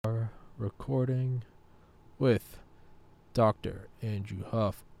recording with Dr. Andrew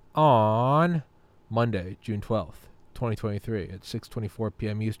Huff on Monday, June 12th, 2023 at 6:24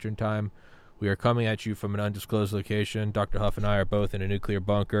 p.m. Eastern Time. We are coming at you from an undisclosed location. Dr. Huff and I are both in a nuclear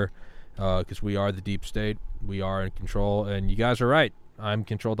bunker because we are the deep state. We are in control, and you guys are right. I'm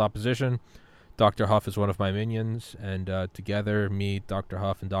controlled opposition. Dr. Huff is one of my minions, and together, me, Dr.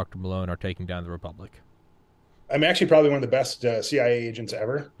 Huff, and Dr. Malone are taking down the Republic. I'm actually probably one of the best CIA agents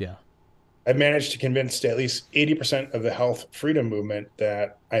ever. Yeah. I've managed to convince at least 80% of the health freedom movement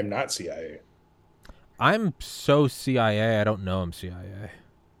that I'm not CIA. I'm so CIA, I don't know I'm CIA.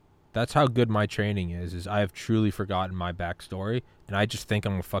 That's how good my training is I have truly forgotten my backstory, and I just think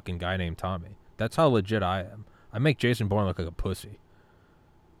I'm a fucking guy named Tommy. That's how legit I am. I make Jason Bourne look like a pussy.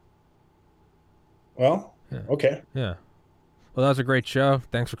 Well, Yeah. okay. Yeah. Well, that was a great show.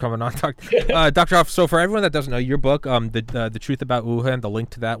 Thanks for coming on, Dr. Huff. So for everyone that doesn't know, your book, the Truth About Wuhan, the link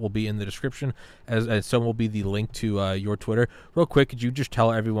to that will be in the description, as so will be the link to your Twitter. Real quick, could you just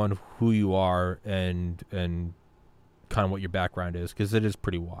tell everyone who you are and kind of what your background is, because it is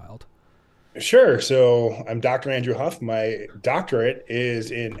pretty wild. Sure. So I'm Dr. Andrew Huff. My doctorate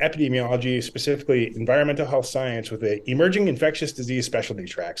is in epidemiology, specifically environmental health science with an emerging infectious disease specialty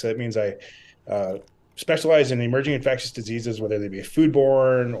track. So that means I specialize in emerging infectious diseases, whether they be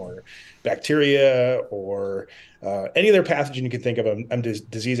foodborne or bacteria or any other pathogen you can think of. I'm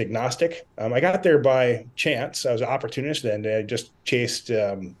disease agnostic. I got there by chance. I was an opportunist, and I just chased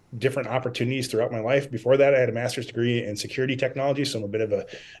different opportunities throughout my life. Before that, I had a master's degree in security technology, so I'm a bit of a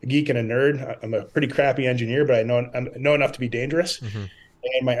geek and a nerd. I'm a pretty crappy engineer, but I know enough to be dangerous. Mm-hmm.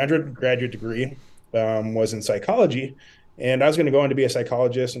 And my undergraduate degree was in psychology, and I was going to go on to be a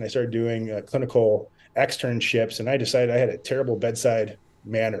psychologist, and I started doing clinical externships, and I decided I had a terrible bedside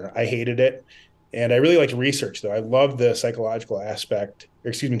manner. I hated it. And I really liked research, though. I love the psychological aspect,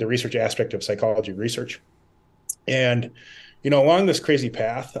 the research aspect of psychology research. And, along this crazy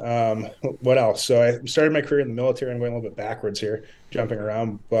path, what else? So I started my career in the military. I'm going a little bit backwards here, jumping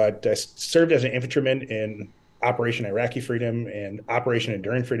around, but I served as an infantryman in Operation Iraqi Freedom and Operation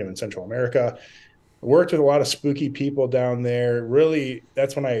Enduring Freedom in Central America. Worked with a lot of spooky people down there. Really,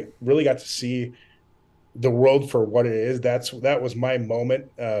 that's when I really got to see the world for what it is. That was my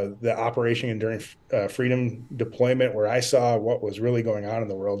moment, the Operation Enduring Freedom deployment, where I saw what was really going on in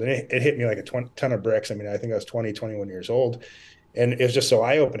the world. And it hit me like a ton of bricks. I mean, I think I was 20, 21 years old. And it was just so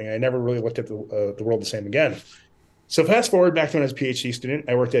eye-opening. I never really looked at the world the same again. So fast forward back to when I was a PhD student,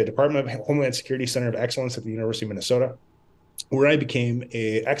 I worked at the Department of Homeland Security Center of Excellence at the University of Minnesota, where I became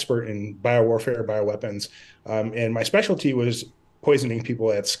an expert in biowarfare, bioweapons. And my specialty was poisoning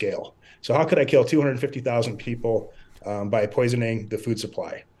people at scale. So how could I kill 250,000 people by poisoning the food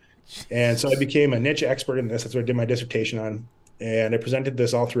supply? And so I became a niche expert in this. That's what I did my dissertation on. And I presented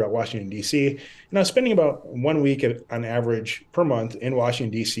this all throughout Washington, D.C. And I was spending about 1 week on average per month in Washington,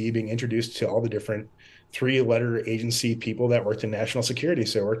 D.C., being introduced to all the different three-letter agency people that worked in national security.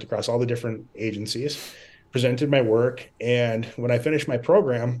 So I worked across all the different agencies, presented my work. And when I finished my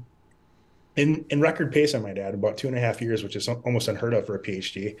program, in record pace, I might add, about 2.5 years, which is almost unheard of for a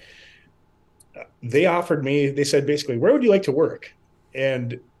PhD, they said basically, where would you like to work?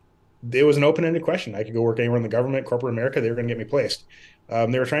 And it was an open-ended question. I could go work anywhere in the government, corporate America. They were going to get me placed.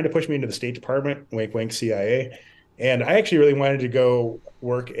 They were trying to push me into the State Department, wink, wink, CIA. And I actually really wanted to go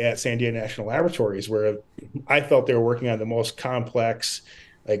work at Sandia National Laboratories, where I felt they were working on the most complex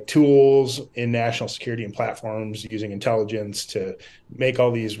tools in national security and platforms, using intelligence to make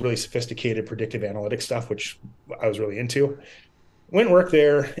all these really sophisticated predictive analytics stuff, which I was really into. Went and worked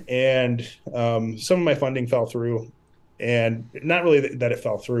there, and some of my funding fell through, and not really that it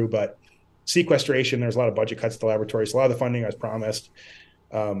fell through, but sequestration. There's a lot of budget cuts to the laboratory, so a lot of the funding I was promised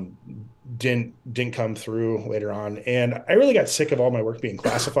didn't come through later on, and I really got sick of all my work being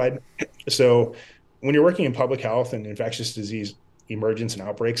classified. So when you're working in public health and infectious disease emergence and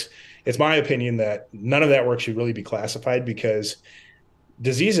outbreaks, it's my opinion that none of that work should really be classified, because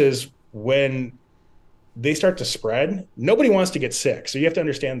diseases, when they start to spread, nobody wants to get sick. So you have to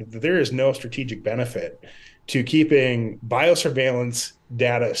understand that there is no strategic benefit to keeping biosurveillance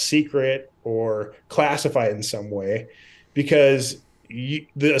data secret or classified in some way, because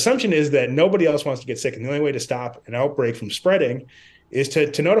the assumption is that nobody else wants to get sick. And the only way to stop an outbreak from spreading is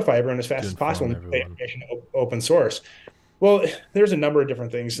to notify everyone as fast as possible and make information open source. Well, there's a number of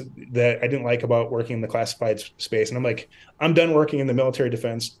different things that I didn't like about working in the classified space. And I'm like, I'm done working in the military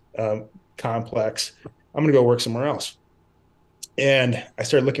defense complex. I'm going to go work somewhere else. And I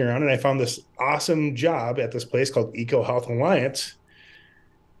started looking around, and I found this awesome job at this place called EcoHealth Alliance.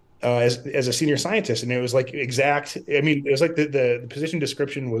 as a senior scientist, and it was like exact. I mean, it was like the position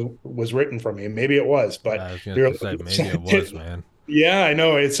description was written for me. Maybe it was, but I was going they're to say maybe it was, man. yeah, I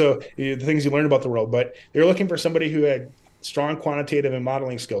know. It's so the things you learn about the world, but they're looking for somebody who had strong quantitative and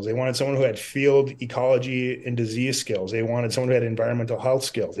modeling skills. They wanted someone who had field ecology and disease skills. They wanted someone who had environmental health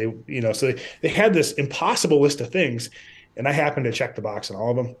skills. So they had this impossible list of things, and I happened to check the box on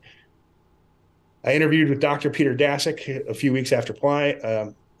all of them. I interviewed with Dr. Peter Daszak a few weeks after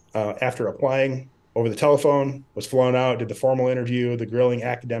applying over the telephone, was flown out, did the formal interview. The grilling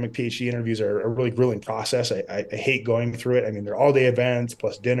academic PhD interviews are a really grueling process. I hate going through it. I mean, they're all day events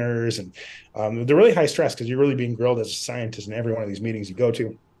plus dinners, and they're really high stress because you're really being grilled as a scientist in every one of these meetings you go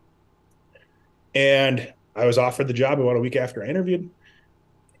to. And I was offered the job about a week after I interviewed,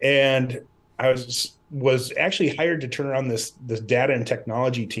 and I was actually hired to turn around this data and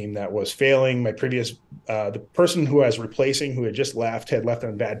technology team that was failing. My previous the person who I was replacing, who had just left, had left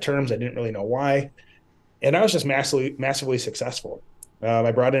on bad terms. I didn't really know why, and I was just massively successful. I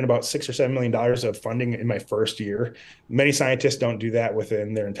brought in about $6 or $7 million of funding in my first year. Many scientists don't do that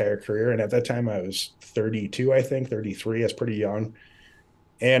within their entire career, and at that time I was 32, I think 33. I was pretty young,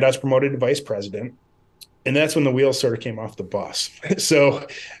 and I was promoted to vice president. And that's when the wheels sort of came off the bus. So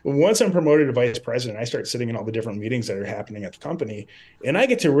once I'm promoted to vice president, I start sitting in all the different meetings that are happening at the company, and I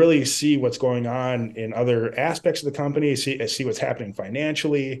get to really see what's going on in other aspects of the company, see what's happening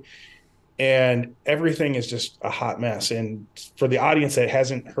financially, and everything is just a hot mess. And for the audience that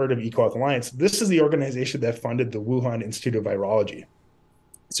hasn't heard of EcoHealth Alliance, this is the organization that funded the Wuhan Institute of Virology.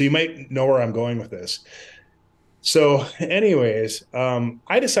 So you might know where I'm going with this. So anyways,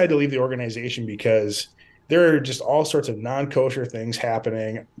 I decided to leave the organization because there are just all sorts of non-kosher things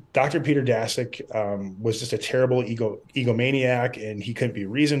happening. Dr. Peter Daszak was just a terrible egomaniac, and he couldn't be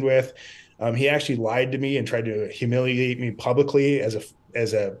reasoned with. He actually lied to me and tried to humiliate me publicly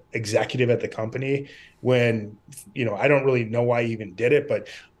as a executive at the company when, I don't really know why he even did it, but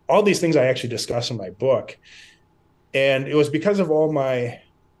all these things I actually discuss in my book. And it was because of all my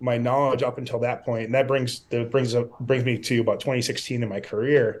knowledge up until that point, and that brings me to about 2016 in my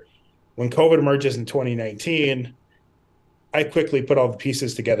career. When COVID emerges in 2019, I quickly put all the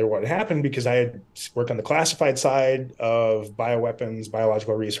pieces together what happened because I had worked on the classified side of bioweapons,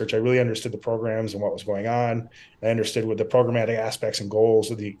 biological research. I really understood the programs and what was going on. I understood what the programmatic aspects and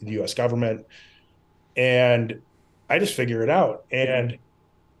goals of the US government. And I just figured it out. And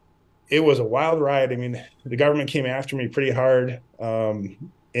it was a wild ride. I mean, the government came after me pretty hard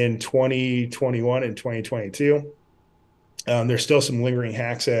in 2021 and 2022. There's still some lingering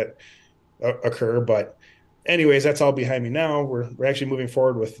hacks that occur, but anyways, that's all behind me now. We're actually moving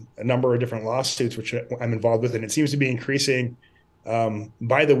forward with a number of different lawsuits, which I'm involved with, and it seems to be increasing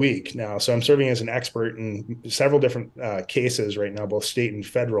by the week now. So I'm serving as an expert in several different cases right now, both state and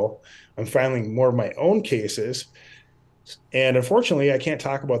federal. I'm filing more of my own cases. And unfortunately, I can't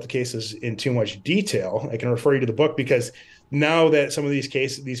talk about the cases in too much detail. I can refer you to the book because now that some of these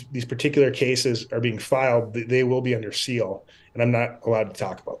cases, these particular cases are being filed, they will be under seal, and I'm not allowed to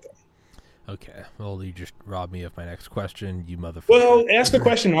talk about them. Okay. Well, you just robbed me of my next question, you motherfucker. Well, ask a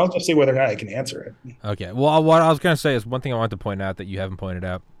question, and I'll just say whether or not I can answer it. Okay. Well, what I was going to say is one thing I wanted to point out that you haven't pointed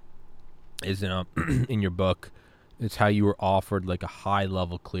out is in your book, it's how you were offered like a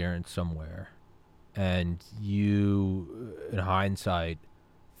high-level clearance somewhere. And you, in hindsight,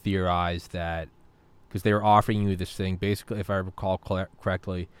 theorized that because they were offering you this thing, basically, if I recall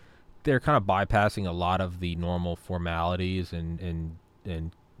correctly, they're kind of bypassing a lot of the normal formalities and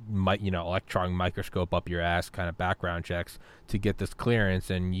electron microscope up your ass kind of background checks to get this clearance.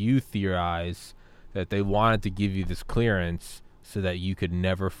 And you theorize that they wanted to give you this clearance so that you could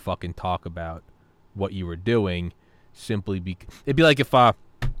never fucking talk about what you were doing, simply because it'd be like if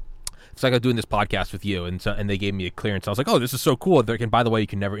it's like I'm doing this podcast with you, and they gave me a clearance. I was like, oh, this is so cool. And by the way, you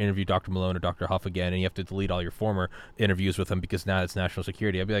can never interview Dr. Malone or Dr. Huff again, and you have to delete all your former interviews with them because now it's national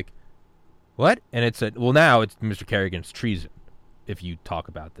security. I'd be like, what? And it said, well, now it's Mr. Kerrigan's treason if you talk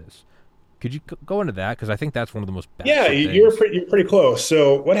about this. Could you go into that? Because I think that's one of the most yeah, you're pretty close.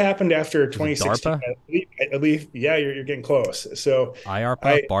 So what happened after 2016? I leave. Yeah, you're getting close. So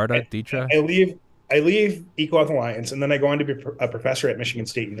IARPA, BARDA, DITRA. I leave EcoHealth Alliance, and then I go on to be a professor at Michigan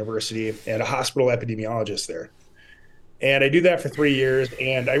State University and a hospital epidemiologist there. And I do that for 3 years.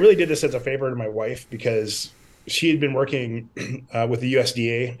 And I really did this as a favor to my wife because she had been working with the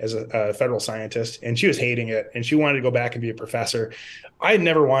USDA as a federal scientist, and she was hating it. And she wanted to go back and be a professor. I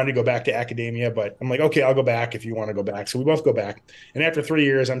never wanted to go back to academia, but I'm like, okay, I'll go back if you want to go back. So we both go back. And after 3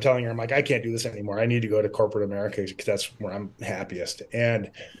 years, I'm telling her, I'm like, I can't do this anymore. I need to go to corporate America because that's where I'm happiest. And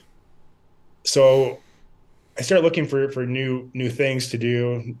so I start looking for new things to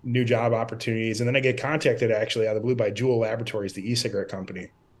do, new job opportunities, and then I get contacted actually out of the blue by Juul Laboratories, the e-cigarette company,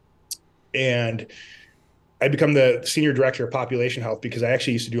 and I become the senior director of population health because I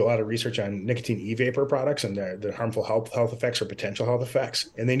actually used to do a lot of research on nicotine e-vapor products and the harmful health effects or potential health effects,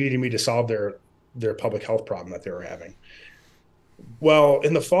 and they needed me to solve their public health problem that they were having. Well,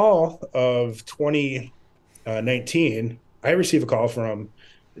 in the fall of 2019, I received a call from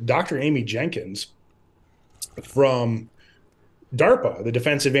Dr. Amy Jenkins from DARPA, the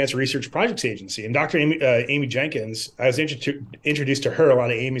Defense Advanced Research Projects Agency. And Dr. Amy Jenkins, I was introduced to her, a lot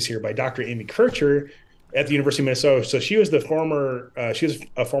of Amy's here, by Dr. Amy Kircher at the University of Minnesota. So she was she was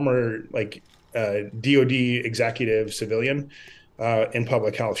a former like DOD executive civilian in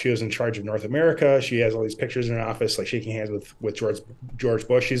public health. She was in charge of North America. She has all these pictures in her office, like shaking hands with George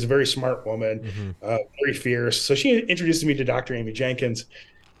Bush. She's a very smart woman, Mm-hmm. very fierce. So she introduced me to Dr. Amy Jenkins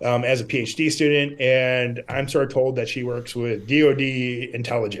as a PhD student, and I'm sort of told that she works with DoD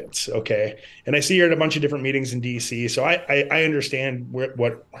intelligence. Okay, and I see her at a bunch of different meetings in DC, so I understand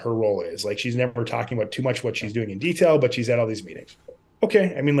what her role is. Like she's never talking about too much what she's doing in detail, but she's at all these meetings.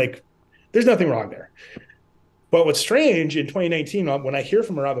 Okay, I mean, like, there's nothing wrong there. But what's strange in 2019, when I hear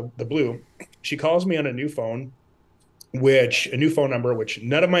from her out of the blue, she calls me on a new phone, a new phone number, which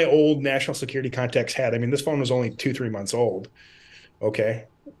none of my old national security contacts had. I mean, this phone was only 2, 3 months old. Okay.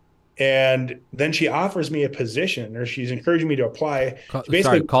 And then she offers me a position, or she's encouraging me to apply. Sorry,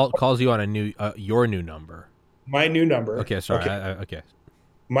 Basically, calls you on a new your new number. my new number. Okay, sorry. Okay. Okay,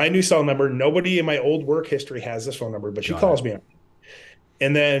 My new cell number. Nobody in my old work history has this phone number, but she got it. calls me on,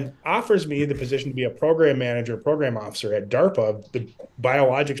 and then offers me the position to be a program manager, program officer at DARPA, the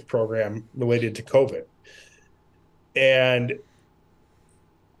biologics program related to COVID. And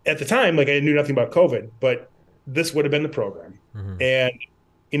at the time, like I knew nothing about COVID, but this would have been the program. Mm-hmm. And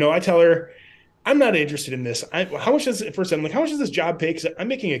I tell her, I'm not interested in this. How much does first? I'm like, how much does this job pay? Because I'm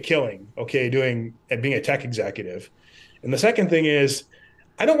making a killing, okay, being a tech executive. And the second thing is,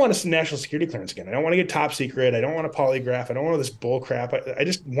 I don't want a national security clearance again. I don't want to get top secret. I don't want a polygraph. I don't want this bull crap. I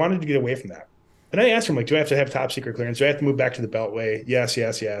just wanted to get away from that. And I asked him, like, do I have to have top secret clearance? Do I have to move back to the Beltway? Yes,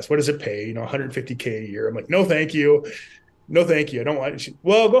 yes, yes. What does it pay? 150K a year. I'm like, no, thank you. No, thank you. I don't want it.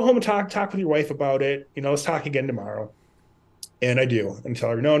 Well, go home and talk with your wife about it. Let's talk again tomorrow. And I do, and tell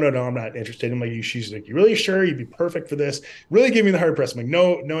her, no, no, no, I'm not interested. I'm like, she's like, you really sure you'd be perfect for this? Really give me the hard press. I'm like,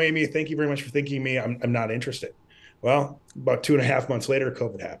 no, no, Amy, thank you very much for thinking of me. I'm not interested. Well, about 2.5 months later,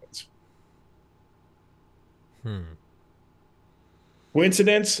 COVID happens. Hmm.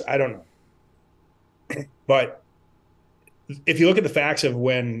 Coincidence? I don't know. But if you look at the facts of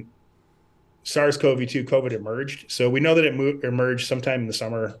when SARS-CoV-2 COVID emerged, so we know that it emerged sometime in the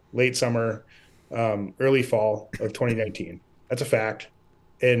summer, late summer, early fall of 2019. That's a fact.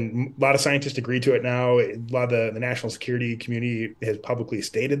 And a lot of scientists agree to it now. A lot of the national security community has publicly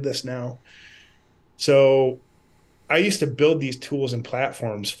stated this now. So I used to build these tools and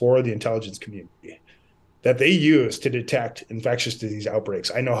platforms for the intelligence community that they use to detect infectious disease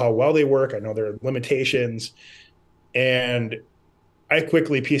outbreaks. I know how well they work. I know their limitations. And I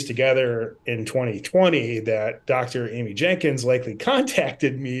quickly pieced together in 2020 that Dr. Amy Jenkins likely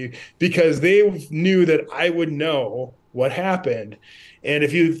contacted me because they knew that I would know what happened. And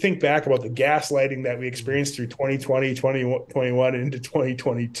if you think back about the gaslighting that we experienced through 2020, 2021, and into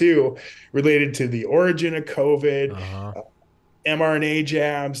 2022 related to the origin of COVID, Uh-huh. mRNA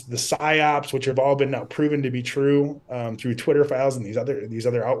jabs, the psyops, which have all been now proven to be true through Twitter files and these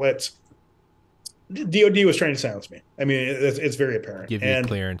other outlets, DOD was trying to silence me. I mean, it's very apparent. Give you a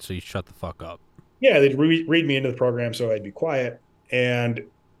clearance so you shut the fuck up. Yeah, they'd read me into the program so I'd be quiet. And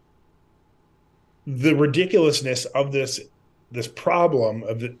the ridiculousness of this problem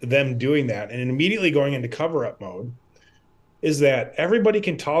of them doing that and immediately going into cover-up mode is that everybody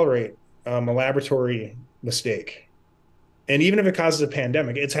can tolerate a laboratory mistake. And even if it causes a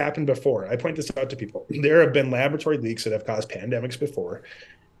pandemic, it's happened before. I point this out to people. There have been laboratory leaks that have caused pandemics before,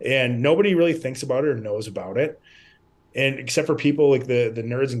 and nobody really thinks about it or knows about it. And except for people like the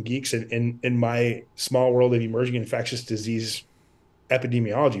nerds and geeks in my small world of emerging infectious disease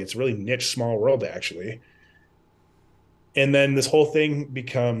epidemiology, it's a really niche, small world, actually. And then this whole thing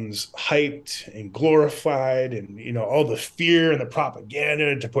becomes hyped and glorified, and all the fear and the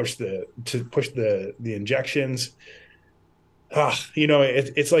propaganda to push the injections.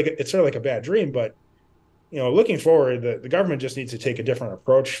 It's sort of like a bad dream, but looking forward, the government just needs to take a different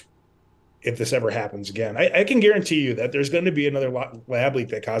approach if this ever happens again. I can guarantee you that there's going to be another lab leak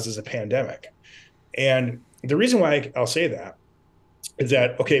that causes a pandemic. And the reason why I'll say that is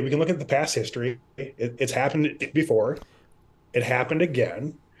that, okay, we can look at the past history. It's happened before. It happened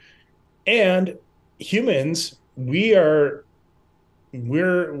again. And, humans, we're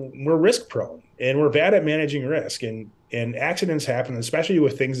risk prone and we're bad at managing risk, and accidents happen, especially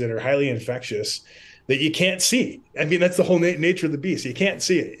with things that are highly infectious that you can't see. I mean, that's the whole nature of the beast. You can't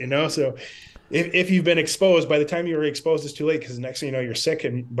see it, so if you've been exposed, by the time you were exposed, it's too late, because the next thing you know, you're sick,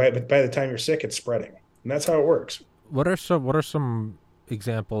 and by the time you're sick, it's spreading, and that's how it works. What are some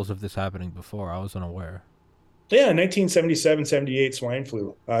examples of this happening before? I was unaware. Yeah, 1977, 78 swine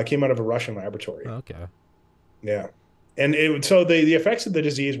flu came out of a Russian laboratory. Okay. Yeah, and so the effects of the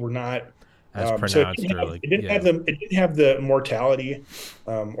disease were not, As so pronounced or like, it didn't have yeah. the mortality,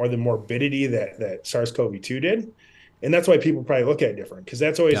 or the morbidity that SARS-CoV-2 did, and that's why people probably look at it different, because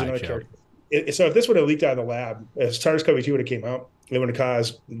that's always another Gotcha. character. So if this would have leaked out of the lab, if SARS-CoV-2 would have came out, it would have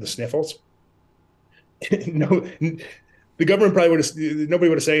caused the sniffles. No, the government probably would have, nobody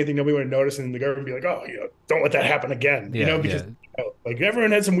would have said anything, nobody would have noticed, and the government would be like, oh, don't let that happen again, Yeah, because yeah. like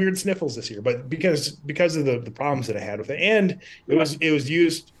everyone had some weird sniffles this year, but because of the problems that it had with it, and it was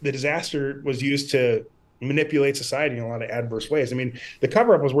used, the disaster was used to manipulate society in a lot of adverse ways. I mean, the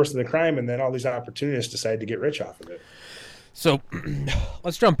cover up was worse than the crime, and then all these opportunists decided to get rich off of it. So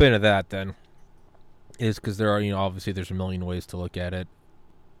let's jump into that then. Is because there are, obviously there's a million ways to look at it.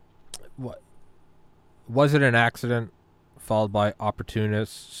 What was it, an accident followed by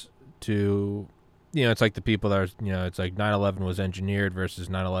opportunists to, it's like the people that are, it's like 9/11 was engineered versus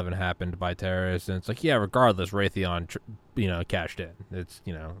 9/11 happened by terrorists, and it's like, yeah, regardless, Raytheon, cashed in. It's,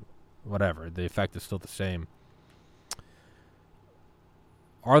 whatever. The effect is still the same.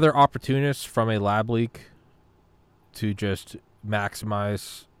 Are there opportunists from a lab leak to just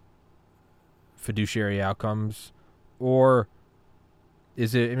maximize fiduciary outcomes, or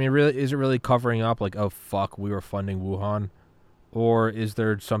is it? I mean, really, is it really covering up? Like, oh fuck, we were funding Wuhan, or is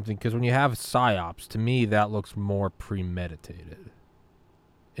there something? Because when you have psyops, to me, that looks more premeditated.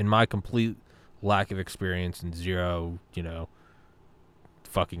 In my complete lack of experience and zero,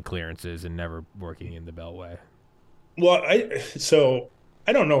 fucking clearances and never working in the Beltway. Well,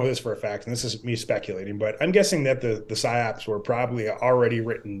 I don't know this for a fact, and this is me speculating, but I'm guessing that the psyops were probably already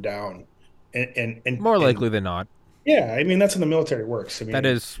written down, More and likely than not. yeah, I mean, that's how the military works. I That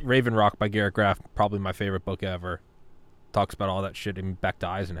mean, is Raven Rock by Garrett Graff, probably my favorite book ever. Talks about all that shit in back to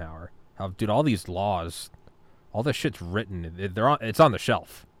Eisenhower. How, dude, all these laws, all this shit's written. It's on the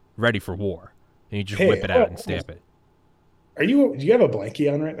shelf, ready for war, and you just whip hey, it out and stamp it. do you have a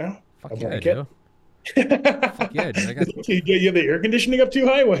blankie on right now? Fuck A yeah, I blanket? do. Fuck yeah, dude. You have the air conditioning up too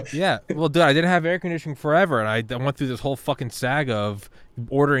high? What? Yeah, well, dude, I didn't have air conditioning forever, and I went through this whole fucking saga of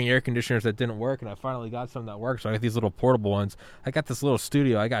ordering air conditioners that didn't work, and I finally got some that work. So I got these little portable ones. I got this little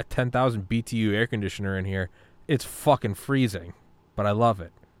studio. I got 10,000 BTU air conditioner in here. It's fucking freezing, but I love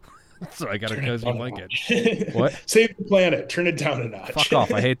it. So I got a cozy blanket. What? Save the planet. Turn it down a notch. Fuck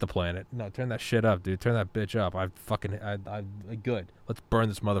off. I hate the planet. No, turn that shit up, dude. Turn that bitch up. I good. Let's burn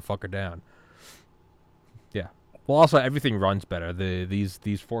this motherfucker down. Yeah. Well, also everything runs better. These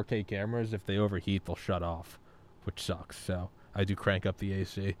 4K cameras, if they overheat, they'll shut off, which sucks. So I do crank up the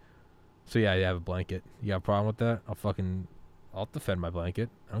AC. So yeah, you have a blanket. You got a problem with that? I'll defend my blanket.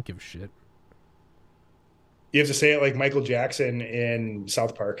 I don't give a shit. You have to say it like Michael Jackson in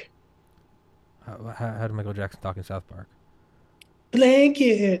South Park. How did Michael Jackson talk in South Park?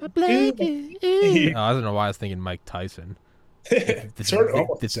 Blanket. A blanket. Oh, I don't know why I was thinking Mike Tyson. Sort of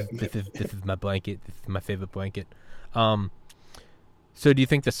almost. This is my blanket. This is my favorite blanket. So do you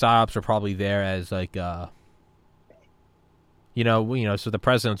think the psyops are probably there as like, so the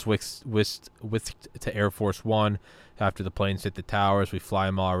president's whisked to Air Force One after the planes hit the towers. We fly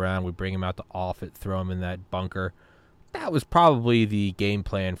him all around. We bring him out to Offutt, throw him in that bunker. That was probably the game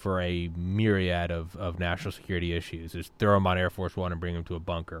plan for a myriad of national security issues, is throw him on Air Force One and bring him to a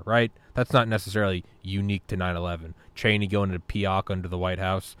bunker, right? That's not necessarily unique to 9/11. Cheney going to Peoc under the White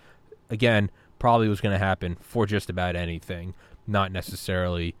House, again, probably was going to happen for just about anything, not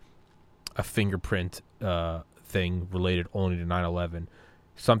necessarily a fingerprint thing related only to 9/11.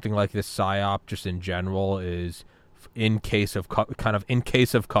 Something like this psyop, just in general, is in case of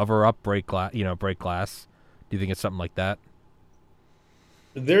cover up, break glass. Do you think it's something like that?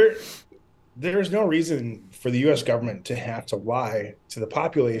 There's no reason for the U.S. government to have to lie to the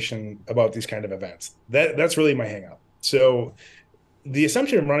population about these kind of events. That's really my hang up. So the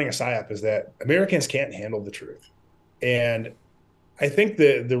assumption of running a psyop is that Americans can't handle the truth. And I think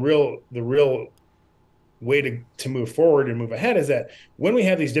the real way to move forward and move ahead is that when we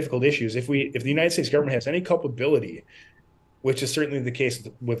have these difficult issues, if the United States government has any culpability, which is certainly the case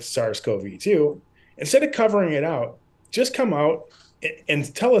with SARS-CoV-2, instead of covering it out, just come out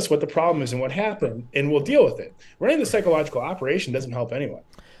and tell us what the problem is and what happened, and we'll deal with it. Running the psychological operation doesn't help anyone.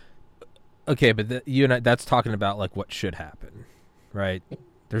 Okay, but you and I, that's talking about like what should happen, right?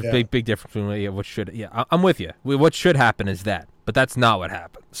 There's Yeah. big difference between what should. Yeah, I'm with you. What should happen is that, but that's not what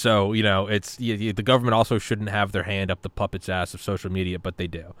happened. So it's the government also shouldn't have their hand up the puppet's ass of social media, but they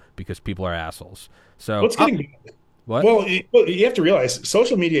do because people are assholes. So What's getting what? Well, you have to realize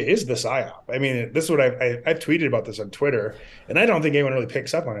social media is the psyop. I mean, this is what I've tweeted about this on Twitter, and I don't think anyone really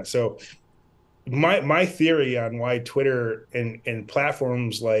picks up on it. So my theory on why Twitter and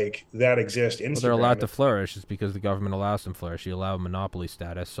platforms like that exist, Well, they're allowed Instagram, to flourish is because the government allows them to flourish. You allow monopoly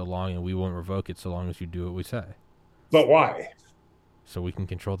status so long, and we won't revoke it so long as you do what we say. but why? So we can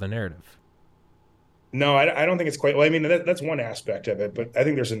control the narrative. No, I don't think it's quite. Well, I mean, that's one aspect of it, but I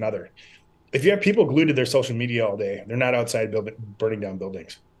think there's another. If you have people glued to their social media all day, they're not outside burning down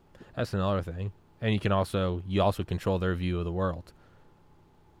buildings. That's another thing. And you also control their view of the world.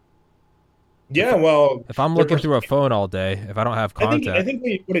 Yeah, well, If I'm looking through a phone all day, if I don't have I contact, think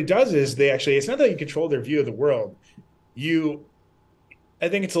what it does is they actually. It's not that you control their view of the world. You I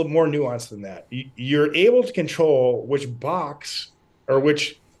think it's a little more nuanced than that. You're able to control which box or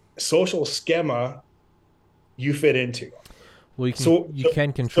which social schema you fit into. well, So, you so, can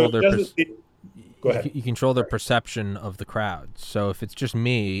so control it their doesn't. Go ahead. you control their Sorry. perception of the crowd. So if it's just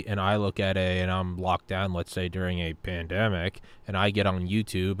me and I look at and I'm locked down, let's say during a pandemic, and I get on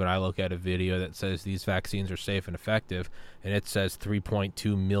YouTube and I look at a video that says these vaccines are safe and effective, and it says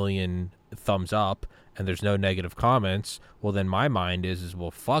 3.2 million thumbs up, and there's no negative comments, well then my mind is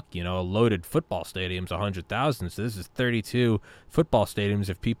well fuck, a loaded football stadium's 100,000, so this is 32 football stadiums.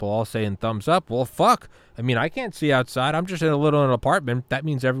 If people all saying thumbs up, well fuck. I mean, I can't see outside. I'm just in an apartment. That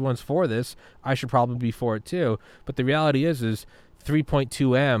means everyone's for this. I should probably be for it too. But the reality is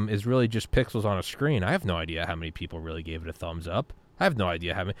 3.2 M is really just pixels on a screen. I have no idea how many people really gave it a thumbs up. I have no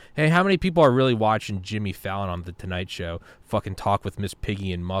idea how many people are really watching Jimmy Fallon on the Tonight Show fucking talk with Miss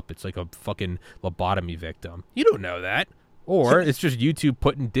Piggy and Muppets like a fucking lobotomy victim. You don't know that. Or it's just YouTube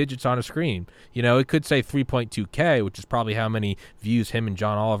putting digits on a screen. It could say 3.2K, which is probably how many views him and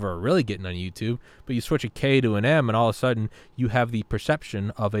John Oliver are really getting on YouTube. But you switch a K to an M, and all of a sudden you have the perception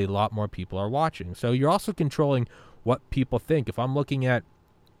of a lot more people are watching. So you're also controlling what people think. If I'm looking at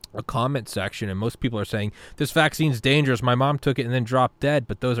a comment section and most people are saying, this vaccine's dangerous, my mom took it and then dropped dead,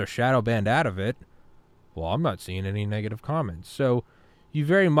 but those are shadow banned out of it, well, I'm not seeing any negative comments. So you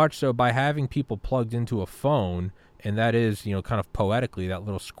very much so, by having people plugged into a phone, and that is, kind of poetically, that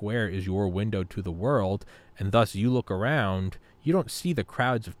little square is your window to the world, and thus you look around, you don't see the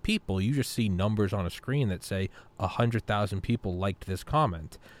crowds of people, you just see numbers on a screen that say 100,000 people liked this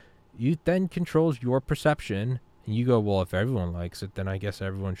comment. You then controls your perception, and you go, well, if everyone likes it, then I guess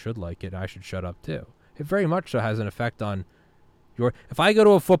everyone should like it, I should shut up too. It very much so has an effect on if I go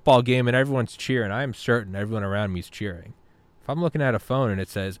to a football game and everyone's cheering, I am certain everyone around me is cheering. If I'm looking at a phone and it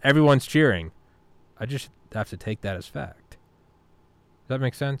says everyone's cheering, I just have to take that as fact. Does that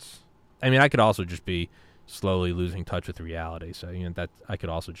make sense? I mean, I could also just be slowly losing touch with reality. So, that I could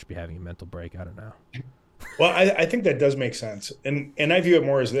also just be having a mental break. I don't know. Well, I think that does make sense, and I view it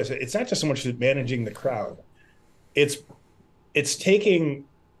more as this: it's not just so much managing the crowd; it's taking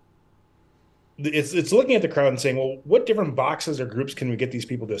it's looking at the crowd and saying, well, what different boxes or groups can we get these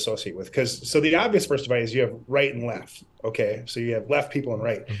people to associate with? Because so the obvious first divide is you have right and left. Okay, so you have left people and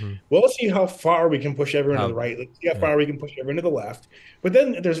right. Mm-hmm. Well, let's see how far we can push everyone to the right. Let's see how far we can push everyone to the left. But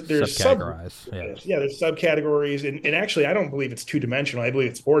then there's there's subcategories, and actually, I don't believe it's 2-dimensional. I believe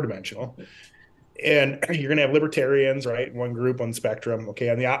it's 4-dimensional. And you're going to have libertarians, right? One group on the spectrum. Okay,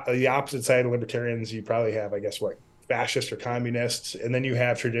 on the opposite side of libertarians, you probably have, I guess, what, fascists or communists, and then you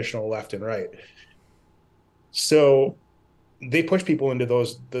have traditional left and right. So they push people into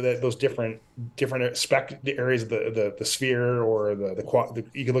those different areas of the sphere, or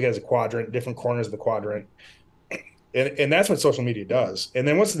you can look at it as a quadrant, different corners of the quadrant, and that's what social media does. And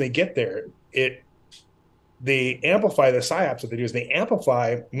then once they get there, they amplify the psyops. What they do is they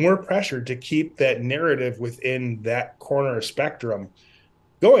amplify more pressure to keep that narrative within that corner of spectrum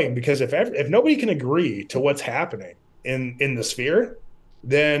going, because if nobody can agree to what's happening in the sphere,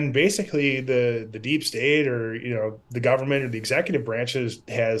 then basically the deep state, or the government or the executive branches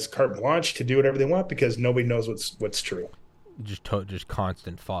has carte blanche to do whatever they want, because nobody knows what's true. Just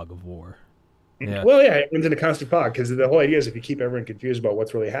constant fog of war. Yeah. Well, yeah, everyone's in a constant fog, because the whole idea is if you keep everyone confused about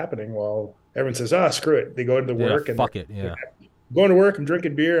what's really happening, well, everyone says, screw it. They go to work and fuck it. Yeah. Going to work, I'm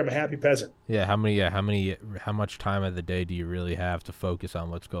drinking beer, I'm a happy peasant. Yeah, how much time of the day do you really have to focus on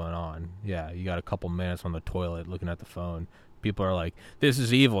what's going on? Yeah, you got a couple minutes on the toilet looking at the phone. People are like, this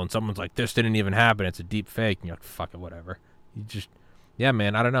is evil, and someone's like, this didn't even happen, it's a deep fake, and you're like, fuck it, whatever. Yeah,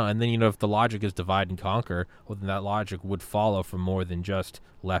 man, I don't know. And then, if the logic is divide and conquer, well, then that logic would follow from more than just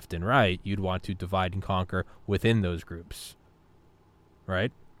left and right. You'd want to divide and conquer within those groups,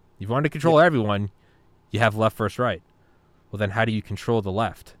 right? If you want to Yeah. control everyone, you have left versus right. Well, then how do you control the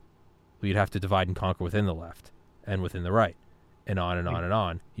left? Well, you'd have to divide and conquer within the left and within the right, and on and on and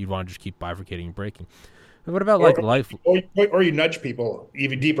on. You'd want to just keep bifurcating and breaking. But what about Or, like life? or you nudge people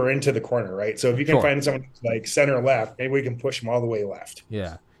even deeper into the corner, right? So if you can Sure. find someone like center left, maybe we can push them all the way left.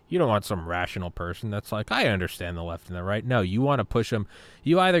 Yeah. You don't want some rational person that's like, I understand the left and the right. No, you want to push them.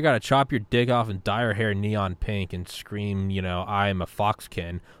 You either got to chop your dick off and dye your hair neon pink and scream, I'm a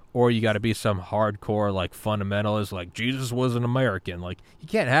Foxkin, or you got to be some hardcore, like, fundamentalist, like, Jesus was an American. Like, you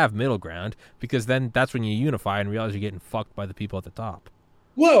can't have middle ground because then that's when you unify and realize you're getting fucked by the people at the top.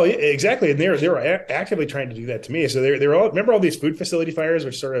 Well, exactly, and they were actively trying to do that to me. So they're all remember all these food facility fires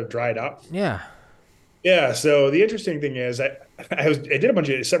which sort of dried up. Yeah. Yeah. So the interesting thing is, I did a bunch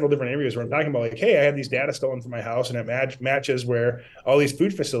of several different interviews where I'm talking about like, hey, I had these data stolen from my house, and it matches where all these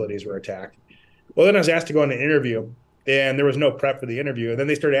food facilities were attacked. Well, then I was asked to go on an interview, and there was no prep for the interview. And then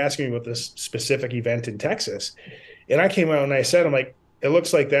they started asking me about this specific event in Texas, and I came out and I said, I'm like, it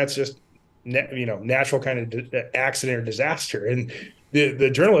looks like that's just natural kind of accident or disaster. And the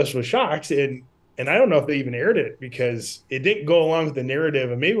journalist was shocked, and I don't know if they even aired it because it didn't go along with the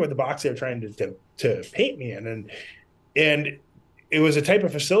narrative and maybe with the box they were trying to paint me in. And it was a type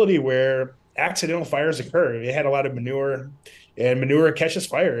of facility where accidental fires occur. It had a lot of manure, and manure catches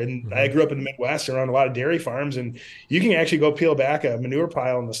fire. And I Mm-hmm. grew up in the Midwest around a lot of dairy farms, and you can actually go peel back a manure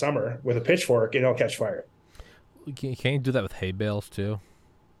pile in the summer with a pitchfork and it'll catch fire. Can't you do that with hay bales too?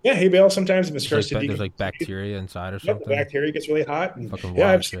 Yeah, hay bale sometimes if it There's like starts to there's decompose. like bacteria inside or Yep, the something. bacteria gets really hot. And Fucking yeah,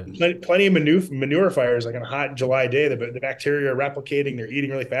 wild I've shit. seen plenty of manure fires like on a hot July day. The bacteria are replicating, they're eating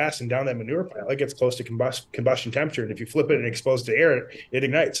really fast, and down that manure pile, it gets close to combustion temperature. And if you flip it and expose it to air, it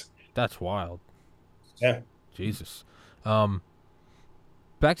ignites. That's wild. Yeah. Jesus. Um,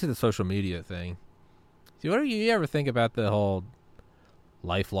 Back to the social media thing. What do you ever think about the whole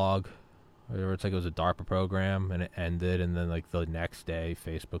life log? Where it's like it was a DARPA program and it ended, and then like the next day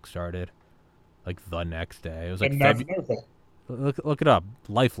Facebook started. Like the next day, it was like I'm not February. familiar with Look it up.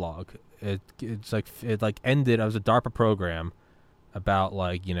 LifeLog. It's like it like ended. It was a DARPA program about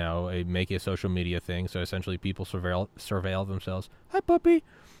like make a social media thing. So essentially, people surveil themselves. Hi, puppy.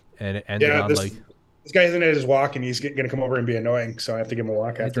 And it ended yeah, on like, this guy isn't at his walk, and he's going to come over and be annoying. So I have to give him a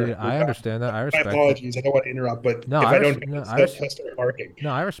walk hey, dude, after we're I done. understand that. I My respect it. apologies. I don't want to interrupt, but No, if I I res- don't, no, I he'll res- start barking. no,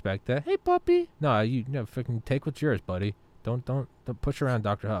 I respect that. Hey, puppy. No, you freaking take what's yours, buddy. Don't push around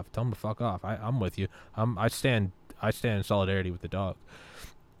Dr. Huff. Tell him to fuck off. I'm with you. I stand in solidarity with the dog.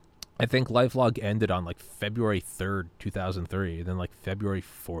 I think LifeLog ended on like February 3rd, 2003, and then like February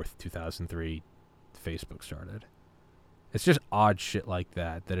 4th, 2003, Facebook started. It's just odd shit like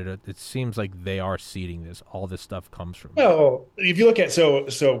that it seems like they are seeding this. All this stuff comes from. Well, if you look at so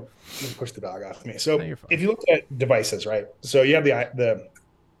let me push the dog off me. No, So you're fine. if you look at devices, right? So you have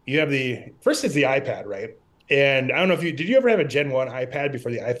the first is the iPad, right? And I don't know if did you ever have a Gen 1 iPad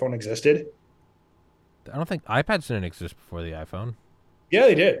before the iPhone existed? I don't think iPads didn't exist before the iPhone. Yeah,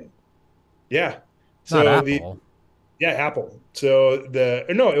 they did. Yeah. Not So Apple. Apple. So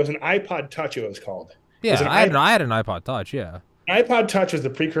no, it was an iPod Touch. It was called. It was Yeah, I had an iPod Touch. Yeah, iPod Touch was the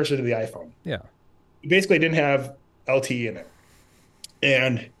precursor to the iPhone. yeah. It basically didn't have LTE in it,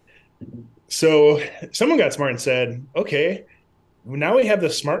 and so someone got smart and said, "Okay, now we have the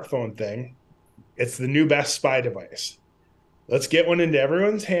smartphone thing. It's the new best spy device. Let's get one into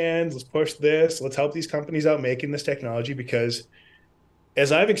everyone's hands. Let's push this. Let's help these companies out making this technology because."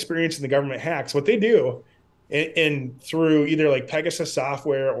 As I've experienced in the government hacks, what they do and through either like Pegasus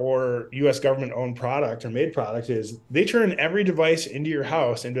software or US government owned product or made product is they turn every device into your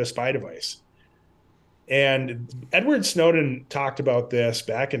house into a spy device. And Edward Snowden talked about this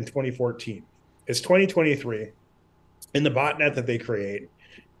back in 2014. It's 2023. And the botnet that they create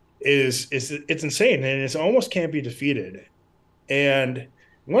is it's insane and it almost can't be defeated. And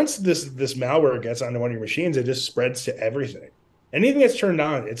once this malware gets onto one of your machines, it just spreads to everything. Anything that's turned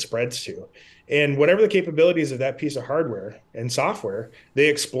on, it spreads to. And whatever the capabilities of that piece of hardware and software, they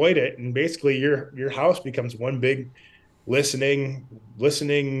exploit it, and basically your house becomes one big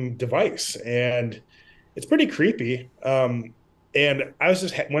listening device, and it's pretty creepy. And I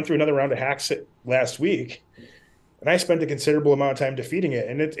went through another round of hacks last week, and I spent a considerable amount of time defeating it.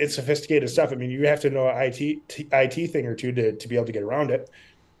 And it's sophisticated stuff. I mean, you have to know an IT thing or two to be able to get around it.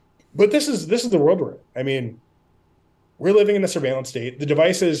 But this is the world we're in. I mean, we're living in a surveillance state. The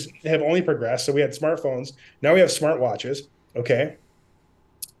devices have only progressed. So we had smartphones. Now we have smartwatches. Okay.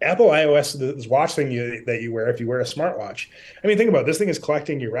 Apple iOS, this watch thing that you wear, if you wear a smartwatch, I mean, think about it. This thing is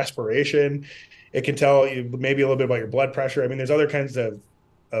collecting your respiration. It can tell you maybe a little bit about your blood pressure. I mean, there's other kinds of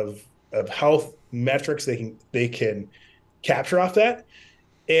of health metrics they can capture off that.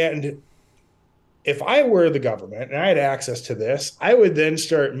 And if I were the government and I had access to this, I would then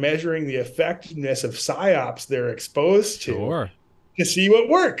start measuring the effectiveness of psyops they're exposed Sure. to see what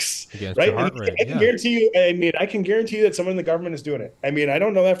works, Against your right? And heart rate. I can Yeah. guarantee you, I mean, I can guarantee you that someone in the government is doing it. I mean, I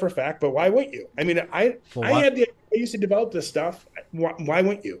don't know that for a fact, but why wouldn't you? I mean, Well, I had I used to develop this stuff. Why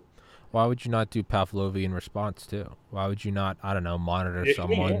wouldn't you? why would you not do Pavlovian response too? Why would you not, I don't know, monitor Yeah.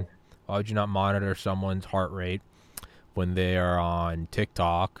 someone? Why would you not monitor someone's heart rate when they are on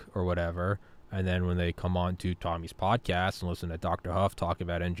TikTok or whatever, and then when they come on to Tommy's podcast and listen to Dr. Huff talk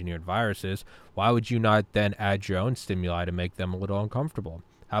about engineered viruses, why would you not then add your own stimuli to make them a little uncomfortable?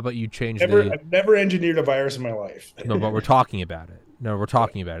 How about you change the... I've never engineered a virus in my life. No, but we're talking about it. No, we're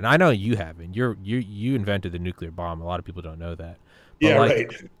talking about it. And I know you haven't. You invented the nuclear bomb. A lot of people don't know that. But Yeah, like,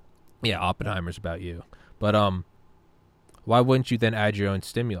 right. yeah, Oppenheimer's about you. But why wouldn't you then add your own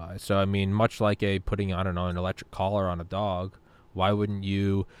stimuli? So I mean, much like a putting, I don't know, an electric collar on a dog, why wouldn't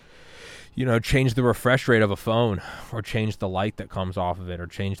you, change the refresh rate of a phone, or change the light that comes off of it, or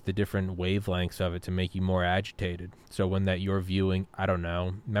change the different wavelengths of it to make you more agitated? So when that you're viewing, I don't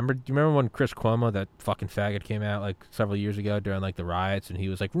know. Do you remember when Chris Cuomo, that fucking faggot, came out like several years ago during like the riots, and he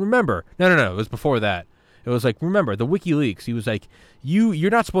was like, remember, no, it was before that. It was like, remember the WikiLeaks. He was like,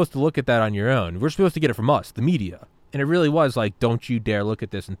 you're not supposed to look at that on your own. We're supposed to get it from us, the media. And it really was like, don't you dare look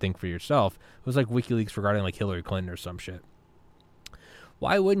at this and think for yourself. It was like WikiLeaks regarding like Hillary Clinton or some shit.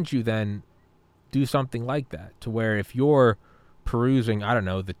 Why wouldn't you then do something like that, to where if you're perusing, I don't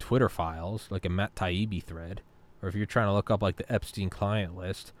know, the Twitter files, like a Matt Taibbi thread, or if you're trying to look up like the Epstein client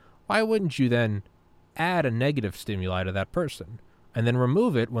list, why wouldn't you then add a negative stimuli to that person and then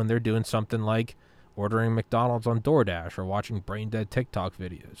remove it when they're doing something like ordering McDonald's on DoorDash or watching brain dead TikTok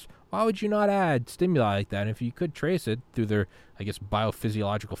videos? Why would you not add stimuli like that? And if you could trace it through their, I guess,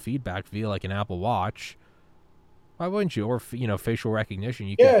 biophysiological feedback via like an Apple Watch, why wouldn't you? Or facial recognition.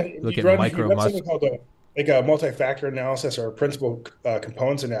 You could Yeah, look you at run something called a multi-factor analysis or principal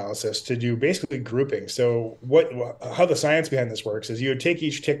components analysis to do basically grouping. So how the science behind this works is you would take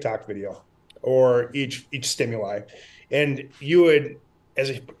each TikTok video or each stimuli, and you would, as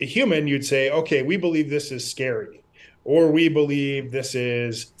a human, you'd say, okay, we believe this is scary, or we believe this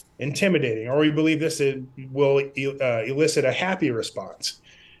is intimidating, or we believe will elicit a happy response.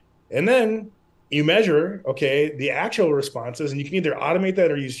 And then you measure, okay, the actual responses, and you can either automate that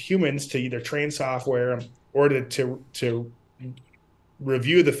or use humans to either train software or to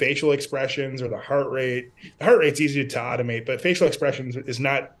review the facial expressions or the heart rate. The heart rate's easy to automate, but facial expressions is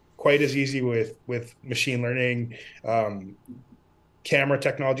not quite as easy with machine learning, camera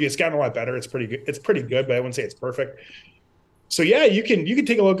technology. It's gotten a lot better. It's pretty good. It's pretty good, but I wouldn't say it's perfect. So yeah, you can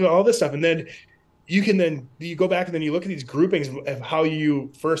take a look at all this stuff, and then you go back and then you look at these groupings of how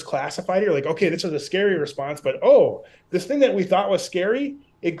you first classified it. You're like, okay, this is a scary response, but this thing that we thought was scary,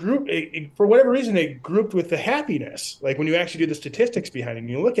 for whatever reason, it grouped with the happiness. Like when you actually do the statistics behind it and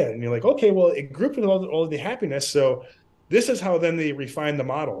you look at it and you're like, okay, well, it grouped with all the happiness. So this is how then they refine the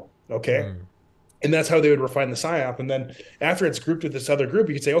model. Okay. And that's how they would refine the PSYOP. And then after it's grouped with this other group,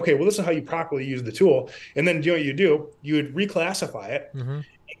 you could say, okay, well, this is how you properly use the tool. And then what you do, you would reclassify it. Mm-hmm.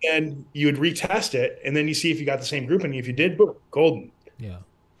 And you would retest it, and then you see if you got the same grouping. If you did, boom, golden. Yeah.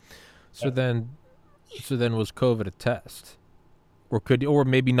 So then was COVID a test, or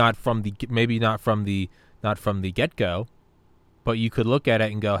maybe not from the get go, but you could look at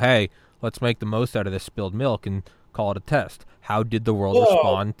it and go, hey, let's make the most out of this spilled milk and call it a test. How did the world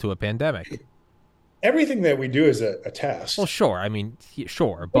respond to a pandemic? Everything that we do is a test. Well, sure. I mean,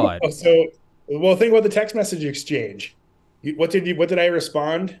 sure, but think about the text message exchange. What did I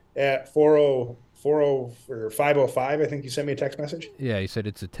respond at 4040 or 505? I think you sent me a text message. Yeah, you said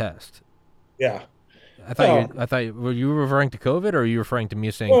it's a test. Yeah. Were you referring to COVID, or were you referring to me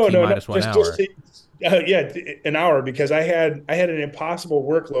saying minus 1 hour? An hour, because I had an impossible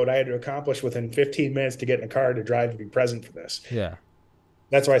workload I had to accomplish within 15 minutes to get in a car to drive to be present for this. Yeah.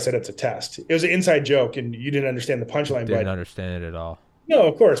 That's why I said it's a test. It was an inside joke, and you didn't understand the punchline. Didn't understand it at all. No,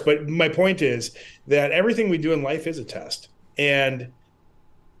 of course. But my point is that everything we do in life is a test, and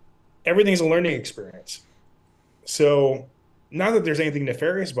everything's a learning experience. So not that there's anything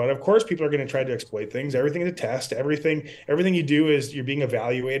nefarious about it. Of course, people are going to try to exploit things. Everything is a test. Everything you do is you're being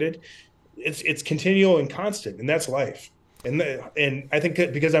evaluated. It's continual and constant, and that's life. And I think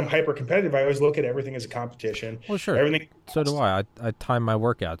that because I'm hyper competitive, I always look at everything as a competition. Well, sure. Everything. So do I. I time my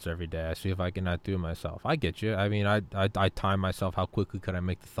workouts every day. I see if I can outdo myself. I get you. I mean, I time myself. How quickly could I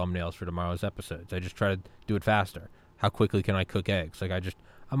make the thumbnails for tomorrow's episodes? I just try to do it faster. How quickly can I cook eggs? Like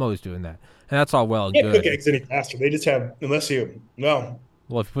I'm always doing that, and that's all well and You can't cook good. eggs any faster. They just have, unless you, well,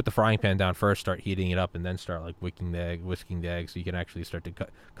 Well, if you put the frying pan down first, start heating it up, and then start like whisking the egg, so you can actually start to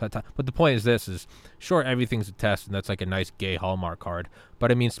cut time. But the point is this: is sure everything's a test, and that's like a nice gay Hallmark card.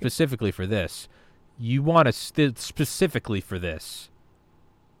 But I mean specifically for this, you want to specifically for this.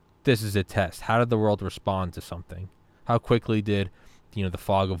 This is a test. How did the world respond to something? How quickly did the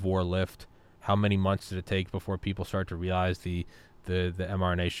fog of war lift? How many months did it take before people start to realize the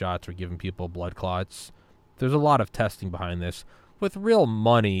mRNA shots were giving people blood clots? There's a lot of testing behind this with real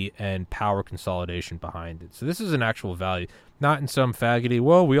money and power consolidation behind it. So this is an actual value, not in some faggoty,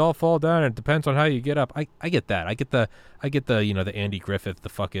 whoa, we all fall down and it depends on how you get up. I get that. I get the the Andy Griffith, the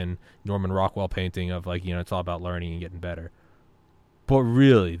fucking Norman Rockwell painting of like, it's all about learning and getting better. But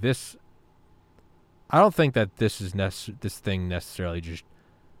really, I don't think that this thing necessarily just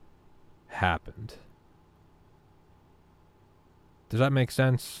happened. Does that make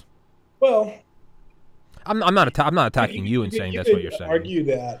sense? well, I'm not attacking you and saying you that's what could you're saying. argue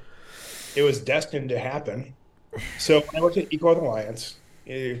that it was destined to happen. So when I worked at Eco Health Alliance,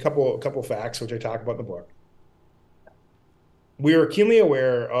 a couple facts which I talk about in the book. We were keenly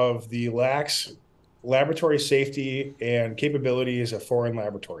aware of the lax laboratory safety and capabilities of foreign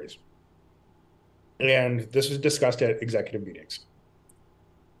laboratories. And this was discussed at executive meetings.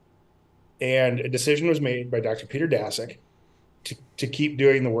 And a decision was made by Dr. Peter Daszak to keep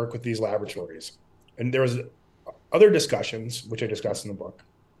doing the work with these laboratories. And there was other discussions, which I discussed in the book,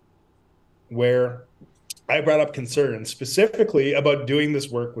 where I brought up concerns specifically about doing this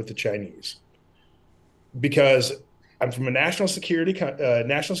work with the Chinese, because I'm from a national security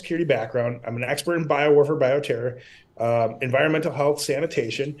background. I'm an expert in biowarfare, bioterror, environmental health,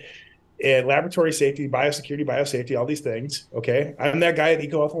 sanitation, and laboratory safety, biosecurity, biosafety, all these things. Okay, I'm that guy at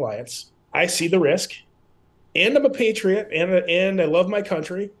Eco Health Alliance. I see the risk, and I'm a patriot, and I love my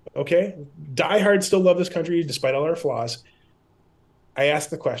country. Okay, die hard, still love this country despite all our flaws. I asked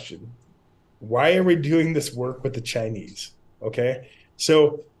the question, why are we doing this work with the Chinese? Okay,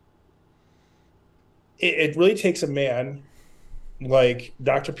 so it really takes a man like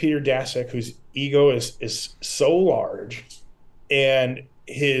Dr. Peter Daszak, whose ego is so large, and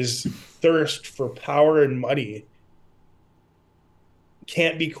his thirst for power and money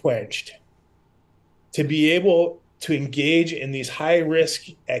can't be quenched, to be able to engage in these high risk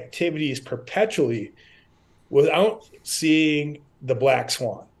activities perpetually without seeing the black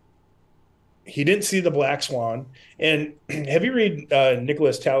swan. He didn't see the black swan. And have you read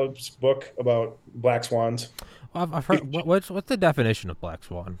Nicholas Taleb's book about black swans? I've heard. What's the definition of black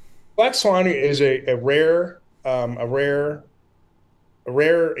swan? Black swan is a rare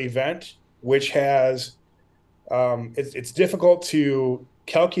event which has it's difficult to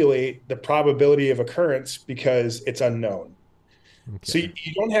calculate the probability of occurrence because it's unknown. Okay. So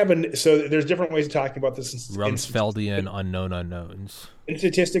you don't have so there's different ways of talking about this. Rumsfeldian unknown unknowns. In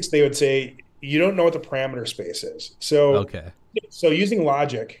statistics, they would say you don't know what the parameter space is. So okay. So using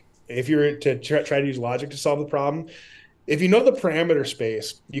logic, if you're to try to use logic to solve the problem, if you know the parameter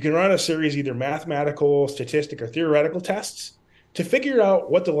space, you can run a series either mathematical, statistic, or theoretical tests to figure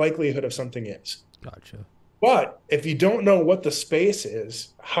out what the likelihood of something is. Gotcha. But if you don't know what the space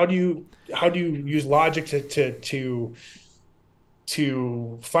is, how do you use logic to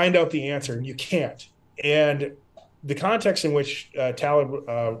find out the answer? And you can't. And the context in which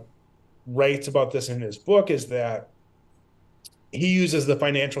Taleb writes about this in his book is that he uses the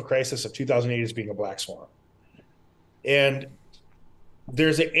financial crisis of 2008 as being a black swan. And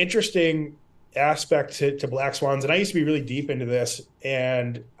there's an interesting aspect to black swans, and I used to be really deep into this,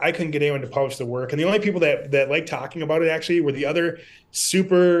 and I couldn't get anyone to publish the work. And the only people that like talking about it actually were the other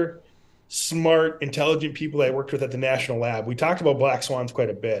super smart, intelligent people I worked with at the National Lab. We talked about black swans quite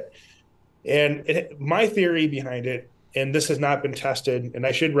a bit. And my theory behind it, and this has not been tested, and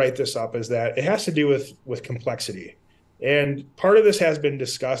I should write this up, is that it has to do with complexity. And part of this has been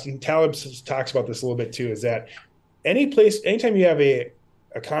discussed, and Taleb talks about this a little bit too, is that anytime you have a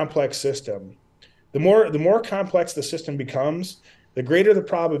complex system, the more complex the system becomes, the greater the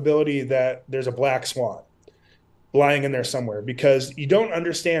probability that there's a black swan lying in there somewhere, because you don't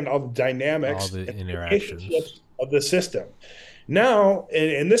understand all the dynamics, all the interactions of the system. Now,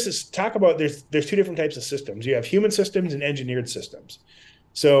 and this is talk about there's two different types of systems. You have human systems and engineered systems.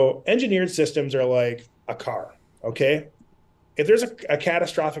 So engineered systems are like a car, okay? if there's a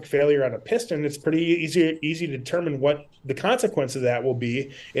catastrophic failure on a piston, it's pretty easy to determine what the consequence of that will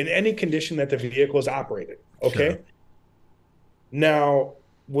be in any condition that the vehicle is operated. Sure. Okay. Now,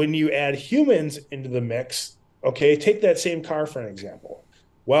 when you add humans into the mix, okay, take that same car for an example.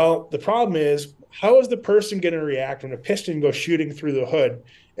 Well, the problem is, how is the person going to react when a piston goes shooting through the hood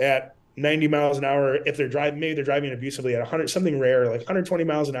at 90 miles an hour? If they're driving, maybe they're driving abusively at 100, something rare, like 120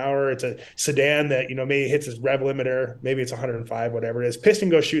 miles an hour. It's a sedan that, maybe hits its rev limiter. Maybe it's 105, whatever it is. Piston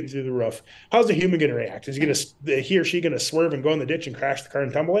goes shooting through the roof. How's the human going to react? He or she going to swerve and go in the ditch and crash the car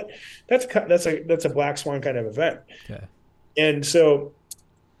and tumble it? That's a black swan kind of event. Okay. And so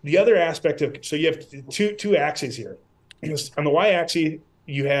the other aspect of, so you have two axes here. On the y-axis,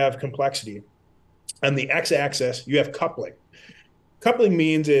 you have complexity. On the x-axis, you have coupling. Coupling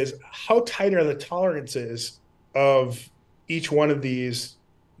means is how tight are the tolerances of each one of these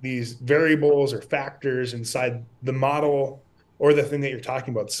variables or factors inside the model or the thing that you're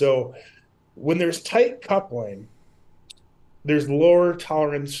talking about. So when there's tight coupling, there's lower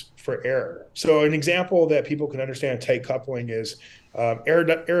tolerance for error. So an example that people can understand tight coupling is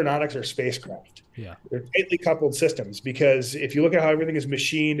aeronautics or spacecraft. Yeah. They're tightly coupled systems because if you look at how everything is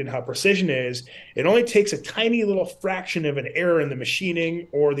machined and how precision is, it only takes a tiny little fraction of an error in the machining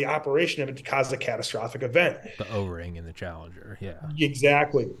or the operation of it to cause a catastrophic event. The O-ring in the Challenger. Yeah.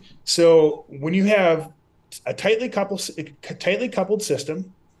 Exactly. So when you have a tightly coupled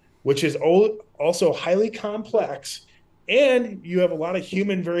system, which is also highly complex, and you have a lot of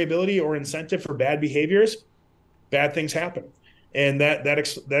human variability or incentive for bad behaviors, bad things happen. And that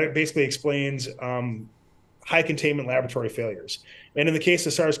basically explains high containment laboratory failures. And in the case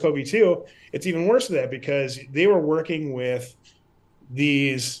of SARS-CoV-2, it's even worse than that because they were working with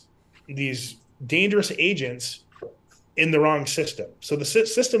these dangerous agents in the wrong system. So the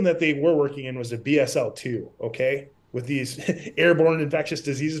system that they were working in was a BSL-2, okay, with these airborne infectious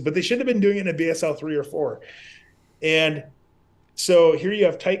diseases, but they should have been doing it in a BSL-3 or 4. And so here you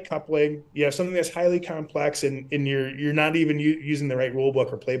have tight coupling, you have something that's highly complex, and you're not even using the right rule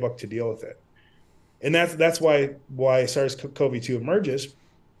book or playbook to deal with it. And that's why SARS-CoV-2 emerges.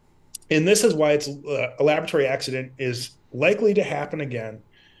 And this is why it's a laboratory accident is likely to happen again,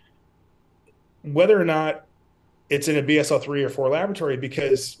 whether or not it's in a BSL-3 or 4 laboratory,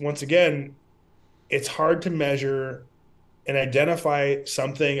 because once again, it's hard to measure and identify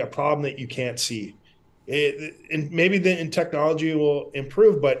a problem that you can't see. And maybe the technology will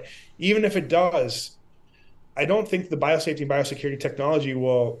improve, but even if it does, I don't think the biosafety and biosecurity technology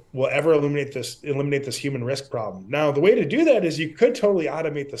will ever eliminate this human risk problem. Now, the way to do that is you could totally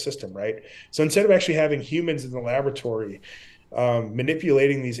automate the system, right? So instead of actually having humans in the laboratory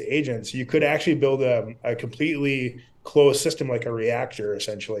manipulating these agents, you could actually build a completely closed system like a reactor,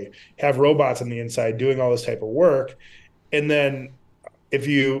 essentially, have robots on the inside doing all this type of work. And then if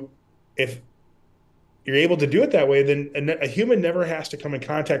you're able to do it that way, then a human never has to come in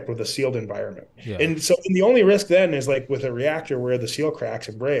contact with a sealed environment. Yeah. And the only risk then is like with a reactor where the seal cracks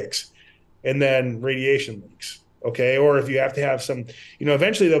and breaks and then radiation leaks. Okay. Or if you have to have some,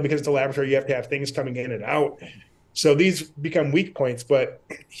 eventually though, because it's a laboratory, you have to have things coming in and out. So these become weak points, but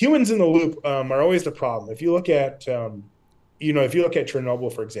humans in the loop are always the problem. If you look at,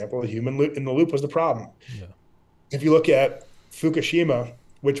 Chernobyl, for example, the human loop in the loop was the problem. Yeah. If you look at Fukushima,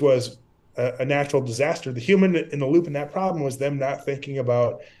 which was a natural disaster, the human in the loop in that problem was them not thinking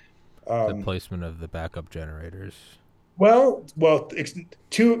about the placement of the backup generators. That's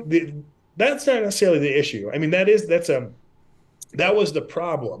not necessarily the issue. I mean, that was the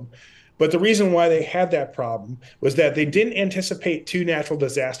problem. But the reason why they had that problem was that they didn't anticipate 2 natural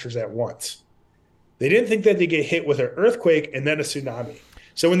disasters at once. They didn't think that they'd get hit with an earthquake and then a tsunami.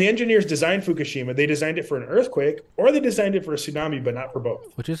 So when the engineers designed Fukushima, they designed it for an earthquake or they designed it for a tsunami, but not for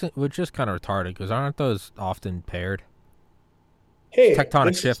both. Which is kind of retarded because aren't those often paired? Hey,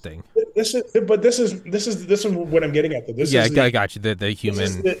 tectonic shifting. This is what I'm getting at. I got you. The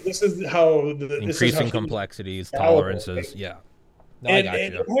human. This is how increasing complexities, tolerances. Yeah. No, I got you.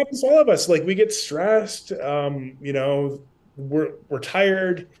 It happens to all of us. Like we get stressed. We're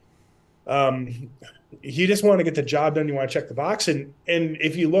tired. You just want to get the job done. You want to check the box. And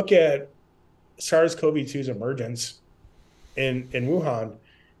if you look at SARS-CoV-2's emergence in Wuhan,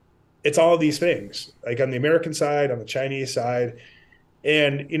 it's all of these things. Like on the American side, on the Chinese side,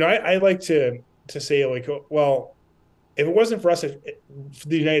 and I like to say like, well, if it wasn't for us, for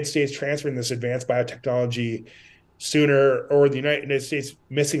the United States transferring this advanced biotechnology sooner, or the United States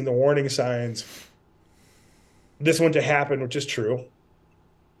missing the warning signs, this wouldn't have happened, which is true.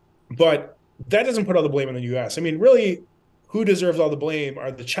 But that doesn't put all the blame on the U.S. I mean, really, who deserves all the blame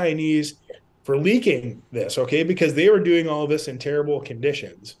are the Chinese for leaking this, okay? Because they were doing all of this in terrible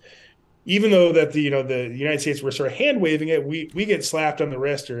conditions. Even though that the United States were sort of hand waving it, we get slapped on the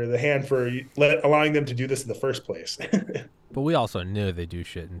wrist or the hand for allowing them to do this in the first place. But we also knew they do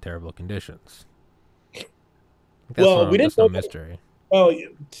shit in terrible conditions. Well, we didn't That's no know. mystery. Well,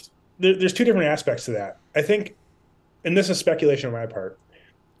 there's two different aspects to that. I think, and this is speculation on my part.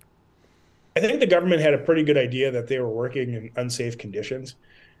 I think the government had a pretty good idea that they were working in unsafe conditions.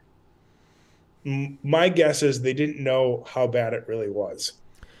 My guess is they didn't know how bad it really was.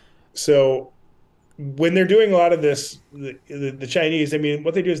 So when they're doing a lot of this, the Chinese, I mean,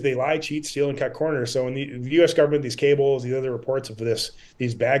 what they do is they lie, cheat, steal, and cut corners. So when the U.S. government, these cables, these other reports of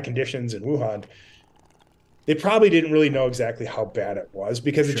these bad conditions in Wuhan, they probably didn't really know exactly how bad it was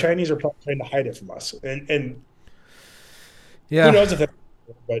because the Sure. Chinese are probably trying to hide it from us. And who Yeah. knows if that,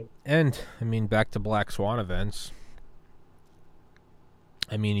 but And, I mean, back to Black Swan events.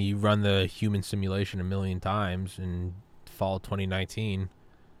 I mean, you run the human simulation a million times in fall 2019.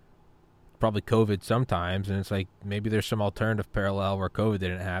 Probably COVID sometimes, and it's like maybe there's some alternative parallel where COVID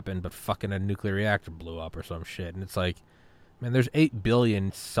didn't happen, but fucking a nuclear reactor blew up or some shit. And it's like, man, there's 8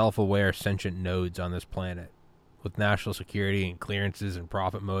 billion self-aware sentient nodes on this planet with national security and clearances and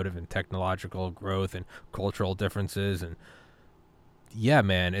profit motive and technological growth and cultural differences. And yeah,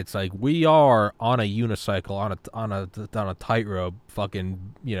 man, it's like we are on a unicycle, on a tightrope,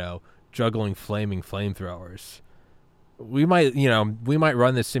 fucking, juggling flaming flamethrowers. We might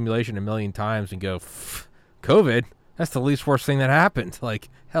run this simulation a million times and go, COVID, that's the least worst thing that happened. Like,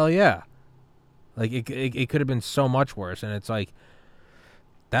 hell yeah. Like, it could have been so much worse. And it's like,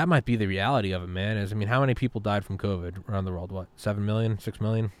 that might be the reality of it, man. I mean, how many people died from COVID around the world? What, 7 million, 6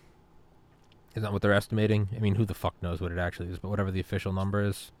 million? Isn't that what they're estimating? I mean, who the fuck knows what it actually is, but whatever the official number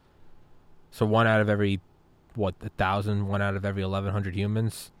is. So one out of every, 1,000, one out of every 1,100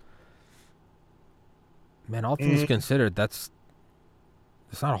 humans. Man, all things considered, it's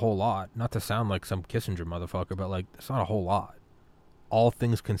not a whole lot. Not to sound like some Kissinger motherfucker, but like it's not a whole lot. All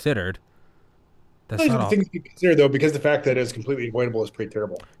things considered, that's not the a things to consider though, because the fact that it's completely avoidable is pretty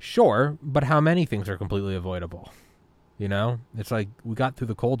terrible. sure. But how many things are completely avoidable? It's like we got through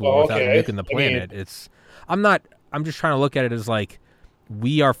the Cold War Oh, without okay. nuking the I mean, planet. I'm not. I'm just trying to look at it as like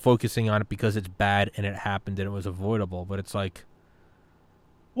we are focusing on it because it's bad and it happened and it was avoidable. But it's like,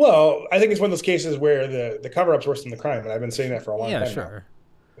 well, I think it's one of those cases where the cover up's worse than the crime, and I've been saying that for a long yeah, time now. sure.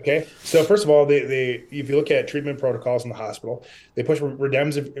 Okay, so first of all, they if you look at treatment protocols in the hospital, they push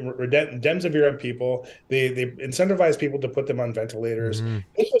remdesivir on people. They incentivize people to put them on ventilators. Mm-hmm.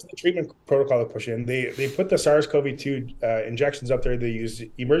 This was the treatment protocol they push in. They put the SARS-CoV-2 injections up there. They use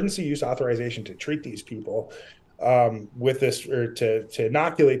emergency use authorization to treat these people with this, or to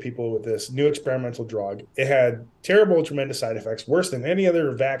inoculate people with this new experimental drug. It had terrible, tremendous side effects, worse than any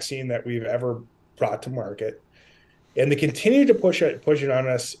other vaccine that we've ever brought to market, and they continue to push it on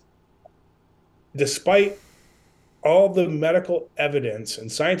us despite all the medical evidence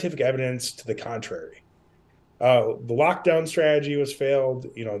and scientific evidence to the contrary. The lockdown strategy was failed.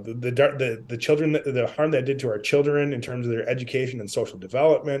 The children, the harm that it did to our children in terms of their education and social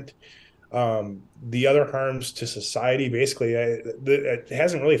development. The other harms to society, basically, it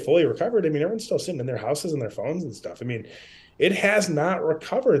hasn't really fully recovered. I mean, everyone's still sitting in their houses and their phones and stuff. I mean, it has not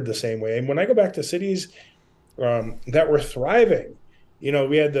recovered the same way. And when I go back to cities that were thriving.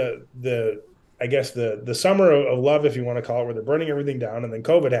 We had the I guess the summer of love, if you want to call it, where they're burning everything down, and then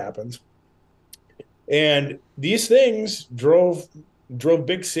COVID happens, and these things drove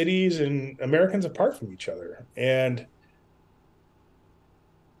big cities and Americans apart from each other. And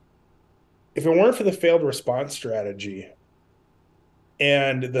if it weren't for the failed response strategy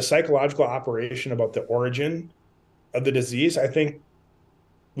and the psychological operation about the origin of the disease, I think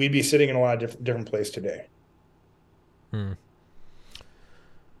we'd be sitting in a lot of different place today. Hmm.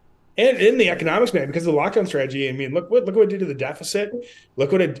 And in the economics, man, because of the lockdown strategy, I mean, look what it did to the deficit.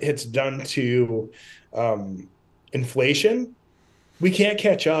 Look what it's done to inflation. We can't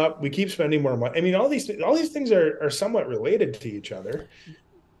catch up. We keep spending more money. I mean, all these things are somewhat related to each other.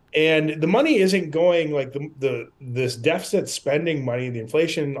 And the money isn't going like this deficit spending money, the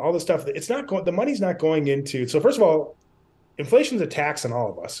inflation, all the stuff. It's not going. The money's not going into. So first of all, inflation's a tax on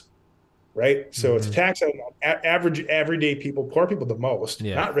all of us, right? So it's a tax on average, everyday people, poor people the most,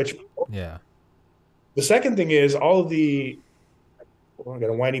 Yeah. not rich people. Yeah. The second thing is all of the, I got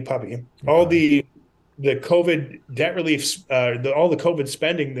a whiny puppy, all the COVID debt relief, all the COVID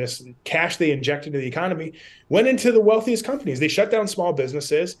spending, this cash they injected into the economy went into the wealthiest companies. They shut down small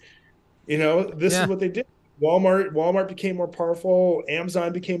businesses. This is what they did. Walmart became more powerful.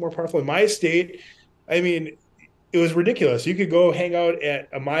 Amazon became more powerful. In my state, I mean, it was ridiculous. You could go hang out at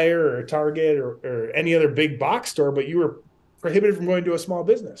a Meijer or a Target or any other big box store, but you were prohibited from going to a small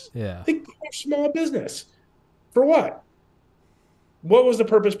business. Yeah. Think of small business for what? What was the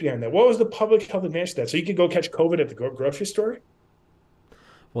purpose behind that? What was the public health advantage of that? So you could go catch COVID at the grocery store?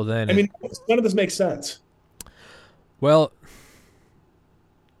 Well, then I mean, none of this makes sense. well,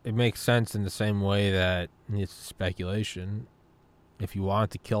 it makes sense in the same way that it's speculation. If you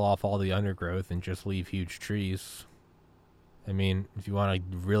want to kill off all the undergrowth and just leave huge trees, I mean, if you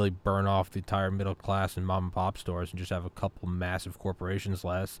want to really burn off the entire middle class and mom and pop stores and just have a couple massive corporations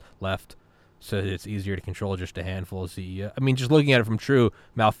left so that it's easier to control just a handful of CEOs. I mean, just looking at it from true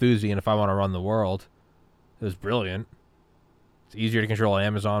Malthusian, if I want to run the world, it was brilliant. It's easier to control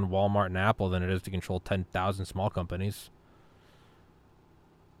Amazon, Walmart, and Apple than it is to control 10,000 small companies.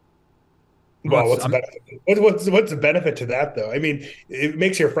 Well, what's the benefit? What's the benefit to that, though? I mean, it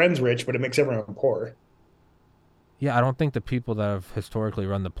makes your friends rich, but it makes everyone poor. Yeah, I don't think the people that have historically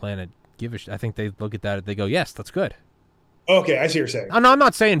run the planet give a shit. I think they look at that, they go, yes, that's good. Okay, I see what you're saying. No, I'm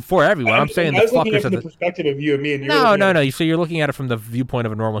not saying for everyone. I'm saying the I was looking at fuckers it of from the perspective of you and me. And No. So you're looking at it from the viewpoint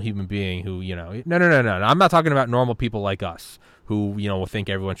of a normal human being who, no. I'm not talking about normal people like us who, will think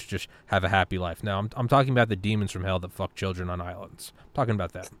everyone should just have a happy life. No, I'm talking about the demons from hell that fuck children on islands. I'm talking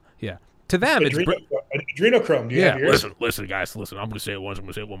about them. Yeah. To them, adrenochrome. Do you have yours? Listen, guys. Listen, I'm going to say it once. I'm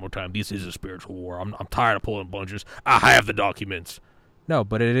going to say it one more time. This is a spiritual war. I'm tired of pulling bunches. I have the documents. No,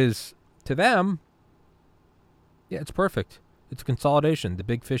 but it is, to them, yeah, it's perfect. It's consolidation. The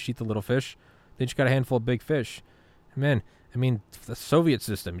big fish eat the little fish. They just got a handful of big fish. Man, I mean, the Soviet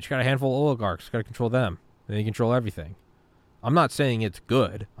system, you just got a handful of oligarchs. Got to control them. They control everything. I'm not saying it's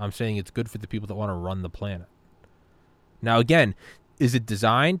good. I'm saying it's good for the people that want to run the planet. Now, again, is it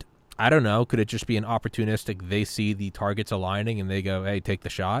designed? I don't know. Could it just be an opportunistic, they see the targets aligning and they go, hey, take the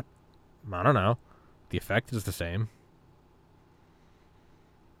shot? I don't know. The effect is the same.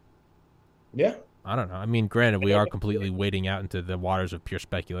 Yeah. I don't know. I mean, granted, we are completely wading out into the waters of pure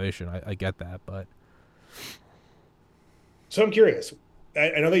speculation. I get that, but... So I'm curious.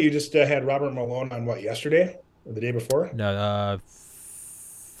 I know that you just had Robert Malone on, yesterday or the day before? No,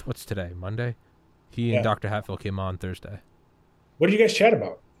 what's today? Monday? He and Dr. Hatfield came on Thursday. What did you guys chat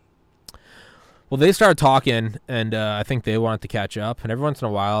about? Well, they started talking, and I think they wanted to catch up. And every once in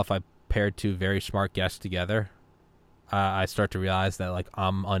a while, if I paired two very smart guests together, I start to realize that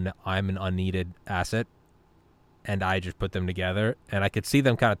I'm an unneeded asset, and I just put them together. And I could see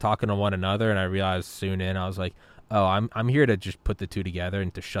them kind of talking to one another, and I realized soon I was like, oh, I'm here to just put the two together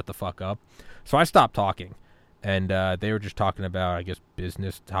and to shut the fuck up. So I stopped talking, and they were just talking about, I guess,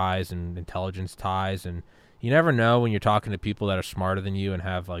 business ties and intelligence ties, and you never know when you're talking to people that are smarter than you and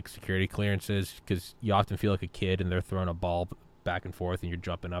have security clearances, because you often feel like a kid and they're throwing a ball back and forth and you're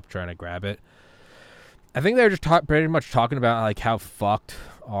jumping up trying to grab it. I think they were just pretty much talking about how fucked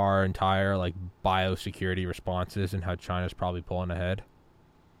our entire biosecurity response is and how China's probably pulling ahead.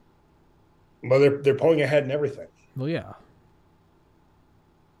 Well, they're pulling ahead in everything. Well, yeah.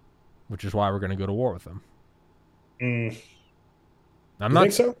 Which is why we're going to go to war with them. You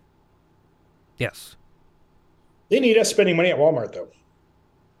think so? Yes. They need us spending money at Walmart, though.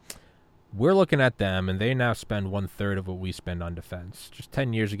 We're looking at them, and they now spend 1/3 of what we spend on defense. Just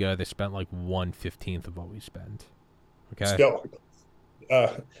 10 years ago, they spent 1/15 of what we spend. Okay. Still,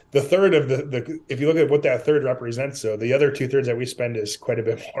 the third of the if you look at what that third represents, so the other 2/3 that we spend is quite a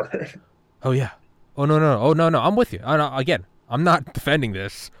bit more. Oh yeah. Oh no. I'm with you. Again, I'm not defending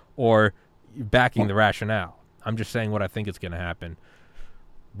this or backing the rationale. I'm just saying what I think is going to happen.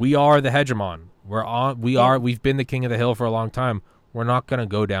 We are the hegemon. We've been the king of the hill for a long time. We're not going to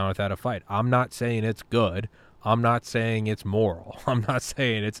go down without a fight. I'm not saying it's good. I'm not saying it's moral. I'm not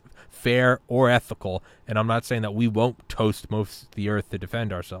saying it's fair or ethical. And I'm not saying that we won't toast most of the earth to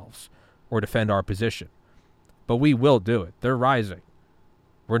defend ourselves or defend our position. But we will do it. They're rising.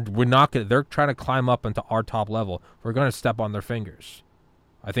 We're not going to, they're trying to climb up into our top level. We're going to step on their fingers.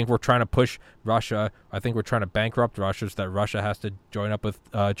 I think we're trying to push Russia. I think we're trying to bankrupt Russia so that Russia has to join up with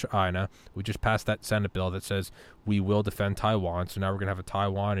China. We just passed that Senate bill that says we will defend Taiwan. So now we're going to have a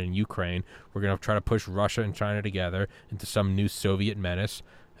Taiwan and Ukraine. We're going to try to push Russia and China together into some new Soviet menace.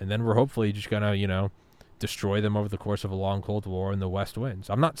 And then we're hopefully just going to, destroy them over the course of a long Cold War and the West wins.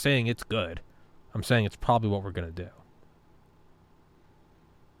 I'm not saying it's good. I'm saying it's probably what we're going to do.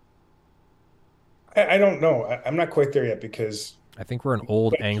 I don't know. I'm not quite there yet because I think we're an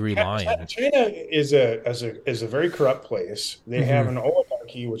old, angry lion. China is a very corrupt place. They have an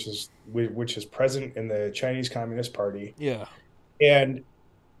oligarchy, which is present in the Chinese Communist Party. Yeah, and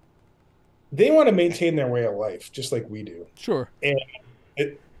they want to maintain their way of life, just like we do. Sure. And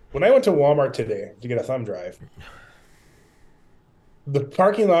When I went to Walmart today to get a thumb drive, the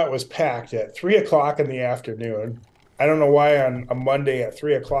parking lot was packed at 3 o'clock in the afternoon. I don't know why on a Monday at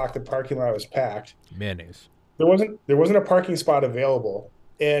 3 o'clock the parking lot was packed. Mayonnaise. There wasn't a parking spot available,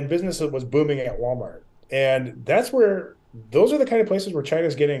 and business was booming at Walmart. And those are the kind of places where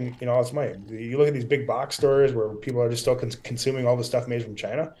China's getting, all its money. You look at these big box stores where people are just still consuming all the stuff made from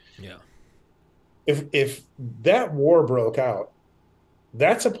China. Yeah. If that war broke out,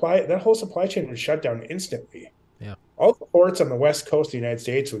 that whole supply chain would shut down instantly. Yeah. All the ports on the west coast of the United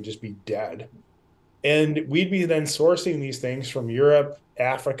States would just be dead. And we'd be then sourcing these things from Europe,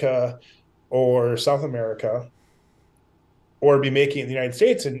 Africa, or South America, or be making it in the United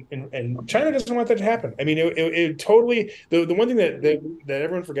States. And China doesn't want that to happen. I mean, it totally, the one thing that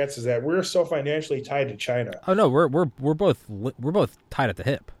everyone forgets is that we're so financially tied to China. Oh no, we're both tied at the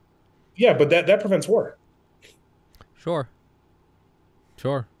hip. Yeah, but that prevents war. Sure.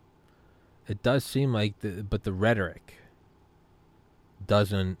 It does seem like but the rhetoric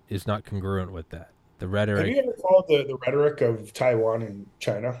is not congruent with that. The rhetoric. Have you ever followed the rhetoric of Taiwan and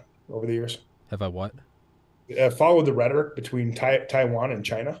China over the years? Have I what? Followed the rhetoric between Taiwan and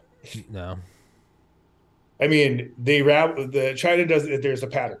China? No. I mean, China does. There's a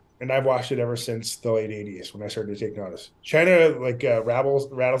pattern, and I've watched it ever since the late '80s when I started to take notice. China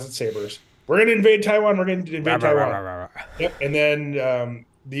rattles its sabers. We're going to invade Taiwan. We're going to invade Taiwan. Yep. And then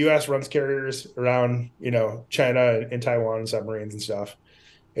the U.S. runs carriers around, China and Taiwan and submarines and stuff,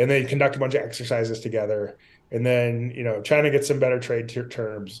 and they conduct a bunch of exercises together. And then China gets some better trade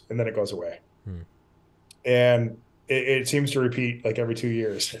terms, and then it goes away. And it seems to repeat like every 2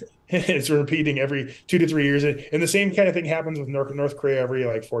 years. It's repeating every 2 to 3 years, and the same kind of thing happens with North Korea every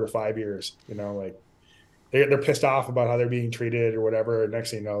like 4 to 5 years. Like they're pissed off about how they're being treated or whatever.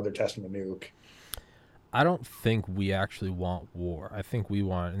 Next thing you know, they're testing a nuke. I don't think we actually want war. I think we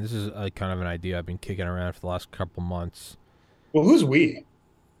want, and this is a kind of an idea I've been kicking around for the last couple months. Well, who's we?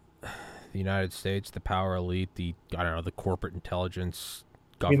 The United States, the power elite, the corporate intelligence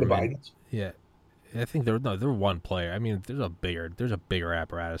government. You mean the Bidens? Yeah. I think they're one player. I mean, there's a bigger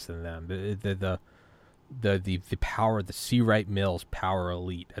apparatus than them. The power, the C-Wright Mills power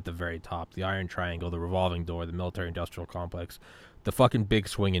elite at the very top, the Iron Triangle, the revolving door, the military-industrial complex, the fucking big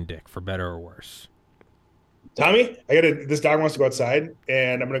swinging dick, for better or worse. Tommy, this dog wants to go outside,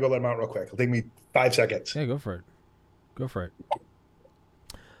 and I'm gonna go let him out real quick. It'll take me 5 seconds. Yeah, go for it.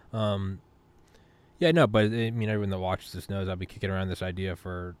 Yeah, no, but I mean, everyone that watches this knows I've been kicking around this idea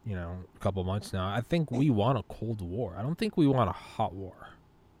for, a couple months now. I think we want a Cold War. I don't think we want a hot war.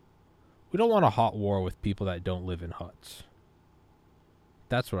 We don't want a hot war with people that don't live in huts.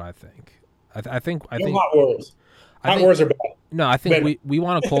 That's what I think. I think hot wars. Hot wars are bad. No, I think we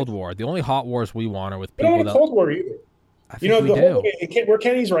want a Cold War. The only hot wars we want are with people that... We don't want a Cold War either. I think we do. Where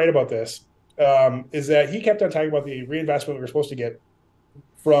Kenny's right about this is that he kept on talking about the reinvestment we were supposed to get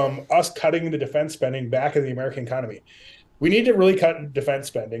from us cutting the defense spending back in the American economy. We need to really cut defense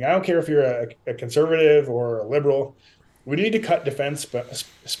spending. I don't care if you're a conservative or a liberal. We need to cut defense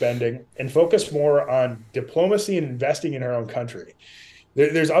spending and focus more on diplomacy and investing in our own country.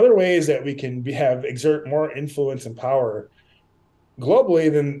 There's other ways that we can exert more influence and power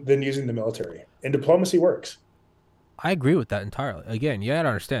globally than using the military. And diplomacy works. I agree with that entirely. Again, you gotta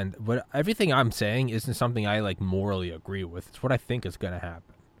understand, but everything I'm saying isn't something I morally agree with. It's what I think is going to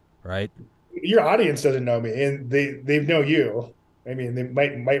happen, right? Your audience doesn't know me, and they know you. I mean, they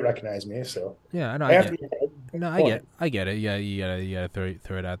might recognize me. So yeah, I get it. Yeah, you gotta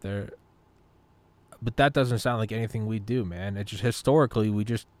throw it out there. But that doesn't sound like anything we do, man. It's just historically we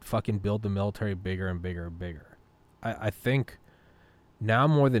just fucking build the military bigger and bigger and bigger. I think now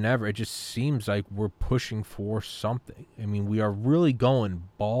more than ever, it just seems like we're pushing for something. I mean, we are really going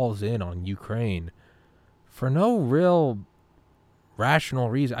balls in on Ukraine for no real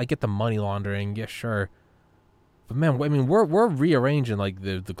rational reason. I get the money laundering, yeah, sure. But man, I mean, we're rearranging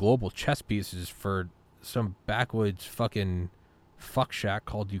the global chess pieces for some backwoods fucking fuck shack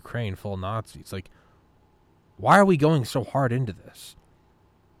called Ukraine full of Nazis. Why are we going so hard into this?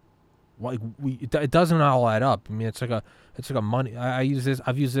 It doesn't all add up. I mean, it's like a money. I've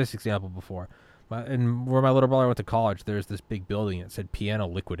used this example before. And where my little brother went to college, there's this big building that said Piano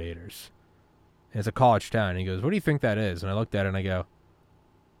Liquidators. And it's a college town. And he goes, "What do you think that is?" And I looked at it and I go,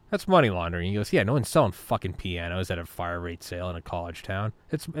 "That's money laundering." He goes, "Yeah, no one's selling fucking pianos at a fire rate sale in a college town.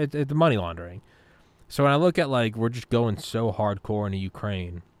 It's money laundering." So when I look at we're just going so hardcore into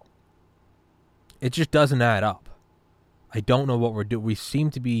Ukraine, it just doesn't add up. I don't know what we're doing. We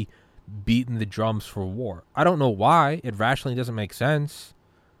seem to be beating the drums for war. I don't know why. It rationally doesn't make sense.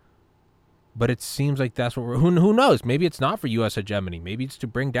 But it seems like that's what who knows? Maybe it's not for U.S. hegemony. Maybe it's to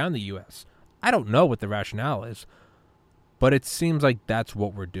bring down the U.S. I don't know what the rationale is. But it seems like that's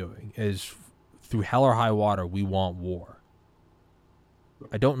what we're doing, is through hell or high water, we want war.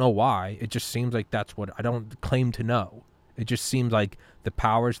 I don't know why. It just seems like that's what, I don't claim to know. It just seems like the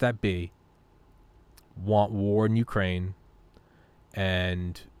powers that be want war in Ukraine,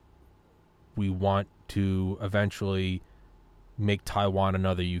 and we want to eventually make Taiwan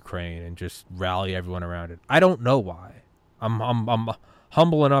another Ukraine and just rally everyone around it. I don't know why. I'm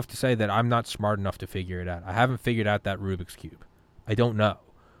humble enough to say that I'm not smart enough to figure it out. I haven't figured out that Rubik's Cube. I don't know.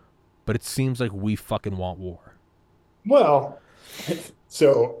 But it seems like we fucking want war. Well,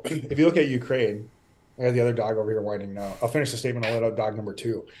 so if you look at Ukraine, I got the other dog over here whining now. I'll finish the statement. I'll let out dog number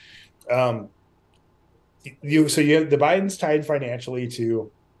two. You have the Bidens tied financially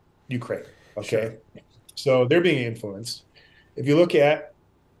to Ukraine. Okay. Sure. So they're being influenced. If you look at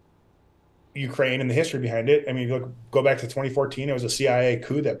Ukraine and the history behind it, I mean, go back to 2014, it was a CIA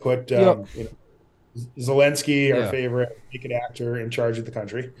coup that put Zelensky, our favorite naked actor, in charge of the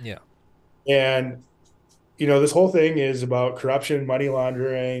country. Yeah. And, this whole thing is about corruption, money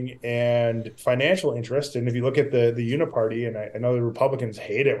laundering, and financial interest. And if you look at the Uniparty, and I know the Republicans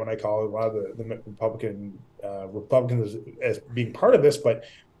hate it when I call a lot of the Republicans as being part of this, but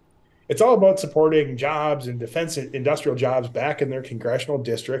it's all about supporting jobs and defense industrial jobs back in their congressional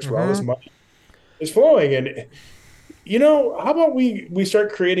districts where all this money is flowing. And, how about we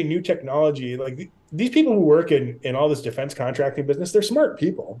start creating new technology? Like these people who work in all this defense contracting business, they're smart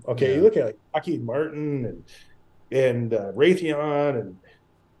people. Okay. Yeah. You look at like Lockheed Martin and Raytheon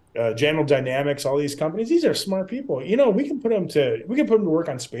and General Dynamics, all these companies, these are smart people. We can put them to work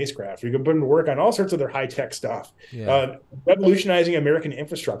on spacecraft. We can put them to work on all sorts of their high-tech stuff, revolutionizing American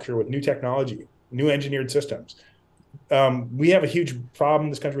infrastructure with new technology, new engineered systems. We have a huge problem in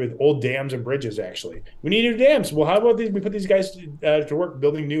this country with old dams and bridges, actually. We need new dams. Well, how about we put these guys to work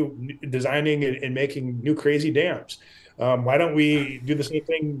building designing and making new crazy dams? Why don't we do the same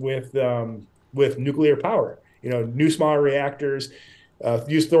thing with nuclear power? New smaller reactors,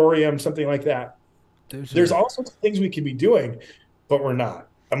 use thorium, something like that. There's all sorts of things we could be doing, but we're not.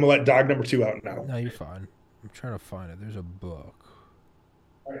 I'm going to let dog number two out now. No, you're fine. I'm trying to find it. There's a book.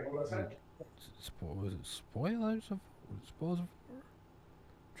 All right, well, that's was it Spoilers of War? I'm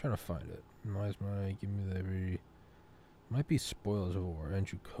trying to find it. Give me might be Spoilers of War,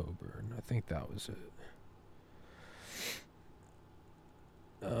 Andrew Coburn. I think that was it.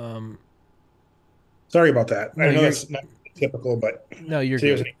 Sorry about that. I know that's not typical, but you're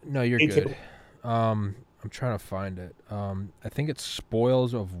good. You're good. I'm trying to find it. I think it's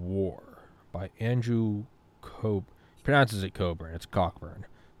Spoils of War by Andrew Coburn. Pronounces it Coburn. It's Cockburn,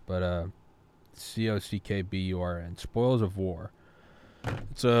 but Cockburn. Spoils of War.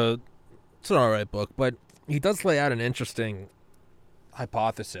 It's an alright book, but he does lay out an interesting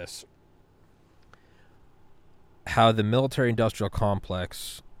hypothesis: how the military-industrial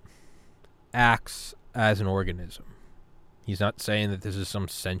complex acts as an organism. He's not saying that this is some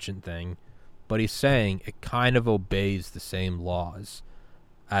sentient thing, but he's saying it kind of obeys the same laws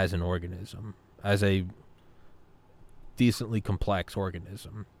as an organism, as a decently complex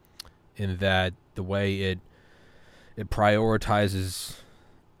organism, in that the way it prioritizes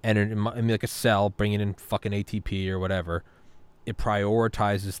energy, like a cell bringing in fucking ATP or whatever, it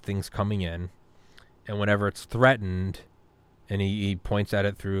prioritizes things coming in, and whenever it's threatened, and he points at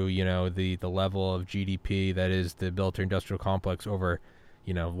it through, the level of GDP that is the military-industrial complex over,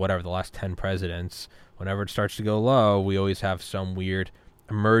 whatever, the last 10 presidents. Whenever it starts to go low, we always have some weird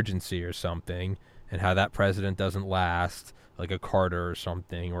emergency or something, and how that president doesn't last, like a Carter or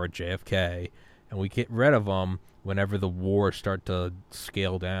something, or a JFK, and we get rid of them whenever the wars start to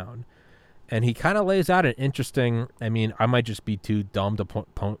scale down. And he kind of lays out an interesting, I might just be too dumb to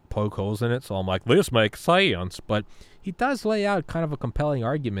poke holes in it, so I'm like, this makes sense, but he does lay out kind of a compelling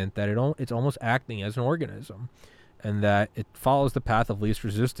argument that it's almost acting as an organism, and that it follows the path of least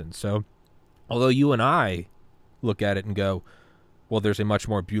resistance. So although you and I look at it and go, well, there's a much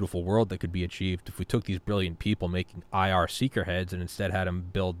more beautiful world that could be achieved if we took these brilliant people making IR seeker heads and instead had them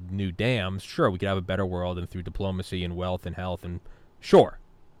build new dams, sure, we could have a better world, and through diplomacy and wealth and health, and sure.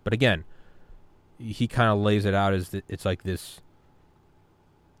 But again, he kind of lays it out as that it's like this,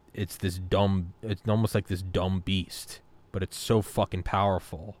 it's almost like this dumb beast, but it's so fucking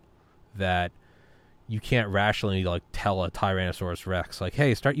powerful that you can't rationally tell a Tyrannosaurus Rex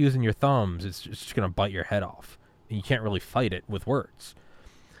hey, start using your thumbs, it's just gonna bite your head off, and you can't really fight it with words.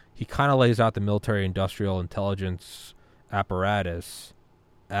 He kind of lays out the military-industrial intelligence apparatus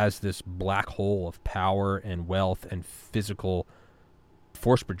as this black hole of power and wealth and physical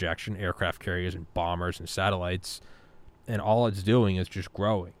force projection, aircraft carriers and bombers and satellites, and all it's doing is just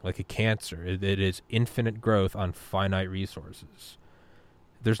growing like a cancer. It is infinite growth on finite resources.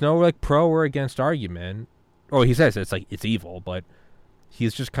 There's no like pro or against argument. Oh, he says it's like it's evil, but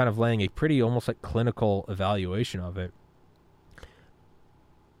he's just kind of laying a pretty almost like clinical evaluation of it.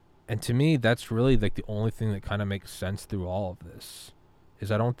 And to me, that's really like the only thing that kind of makes sense through all of this.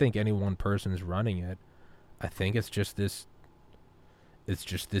 Is I don't think any one person is running it. I think it's just this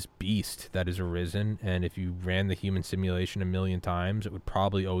beast that has arisen, and if you ran the human simulation a million times, it would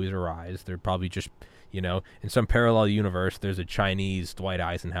probably always arise. There'd probably just, in some parallel universe, there's a Chinese Dwight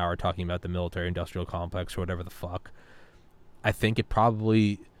Eisenhower talking about the military-industrial complex or whatever the fuck. I think it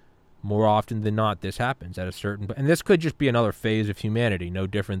probably, more often than not, this happens at a certain... And this could just be another phase of humanity, no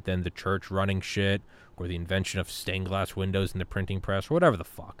different than the church running shit or the invention of stained glass windows in the printing press or whatever the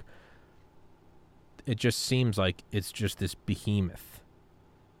fuck. It just seems like it's just this behemoth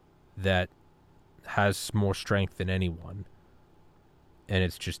that has more strength than anyone, and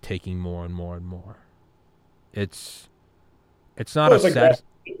it's just taking more and more and more. It's not it's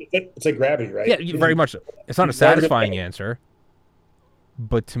like gravity, right? Yeah, very much so. It's not a satisfying answer,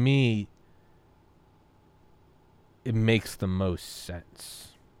 but to me, it makes the most sense.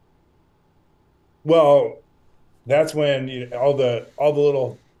 Well, that's when all the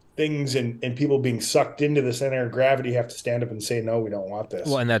little things and people being sucked into the center of gravity have to stand up and say, no, we don't want this.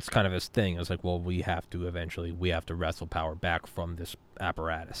 Well, and that's kind of his thing. It's like, well, we have to wrestle power back from this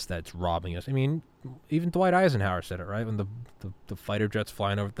apparatus that's robbing us. I mean, even Dwight Eisenhower said it, right? When the fighter jet's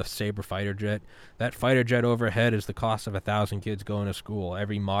flying over, the Sabre fighter jet, that fighter jet overhead is the cost of 1,000 kids going to school.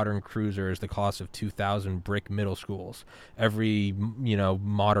 Every modern cruiser is the cost of 2,000 brick middle schools. Every,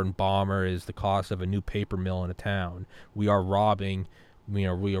 modern bomber is the cost of a new paper mill in a town. We are robbing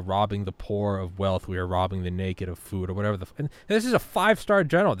the poor of wealth. We are robbing the naked of food or whatever. And this is a 5-star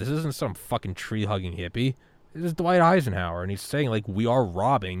general. This isn't some fucking tree-hugging hippie. This is Dwight Eisenhower, and he's saying, like, we are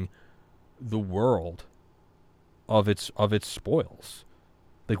robbing the world of its spoils.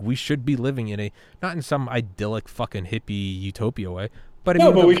 Like, we should be living not in some idyllic fucking hippie utopia way, but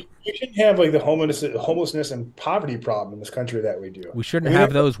we shouldn't have like the homelessness and poverty problem in this country that we do. We shouldn't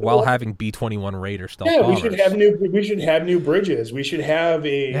have those while having B-21 Raider stealth bombers. We should have new bridges. We should have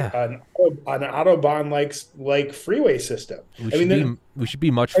an Autobahn like freeway system. We should be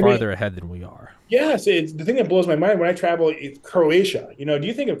much farther ahead than we are. Yes, it's the thing that blows my mind when I travel Croatia. Do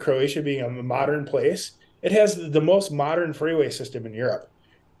you think of Croatia being a modern place? It has the most modern freeway system in Europe.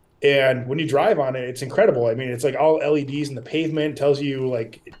 And when you drive on it, it's incredible. I mean, it's like all LEDs in the pavement. It tells you,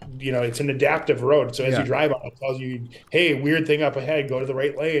 it's an adaptive road. So as you drive on it, tells you, hey, weird thing up ahead, go to the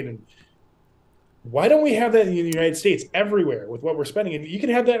right lane. And why don't we have that in the United States everywhere with what we're spending? And you can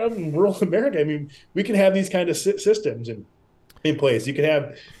have that out in rural America. I mean, we can have these kind of systems in place. You can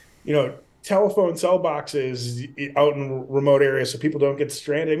have, telephone cell boxes out in remote areas so people don't get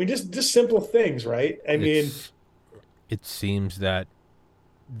stranded. I mean, just simple things, right? It seems that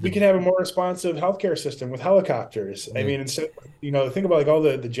we can have a more responsive healthcare system with helicopters. I mean, instead, think about like all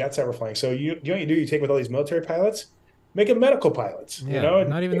the jets that we're flying. So you know what you do? You take with all these military pilots, make them medical pilots. Yeah,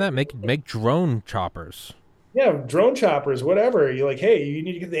 not even that. Make drone choppers. Yeah, drone choppers, whatever. You're like, hey, you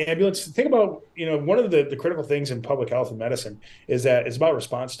need to get the ambulance. Think about, one of the critical things in public health and medicine is that it's about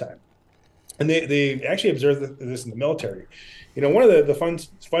response time. And they actually observed this in the military. One of the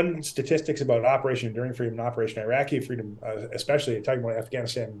fun statistics about Operation Enduring Freedom and Operation Iraqi Freedom, especially talking about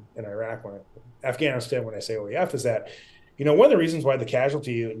Afghanistan and Iraq, when I say OEF, is that, one of the reasons why the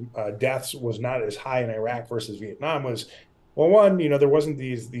casualty deaths was not as high in Iraq versus Vietnam was, well, one, there wasn't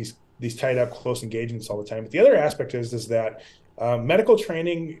these tied up close engagements all the time. But the other aspect is that medical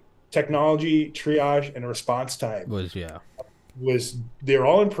training, technology, triage, and response time they're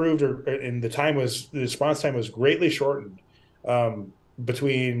all improved, and the response time was greatly shortened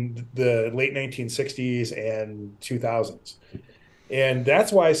between the late 1960s and 2000s, and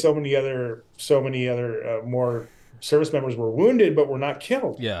that's why so many other more service members were wounded but were not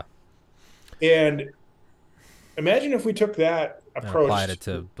killed. Yeah, and imagine if we took that approach and applied it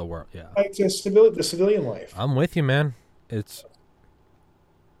to the world. Yeah, to the civilian life. I'm with you, man. There's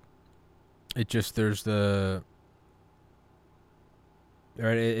the.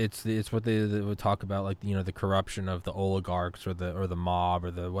 Right, it's what they would talk about, like the corruption of the oligarchs or the mob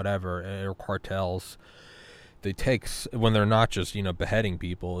or the whatever or cartels. They take, when they're not just beheading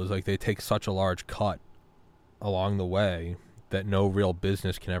people, is like they take such a large cut along the way that no real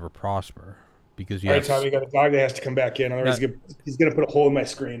business can ever prosper because all right, Tom, you got a dog that has to come back in, otherwise he's gonna put a hole in my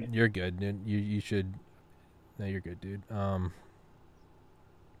screen. You're good, dude. You should. No, you're good, dude.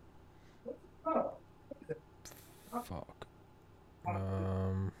 Fuck.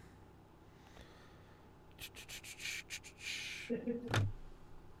 Um,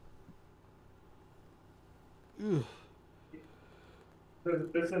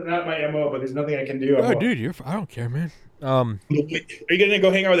 This is not my MO, but there's nothing I can do. oh, dude, I don't care, man. Are you gonna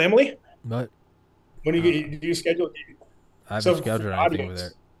go hang out with Emily? But When uh, do you schedule? I haven't So for scheduled your anything over there.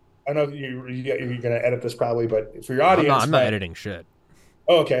 audience, I know you're gonna edit this probably, but for your audience, I'm not editing shit.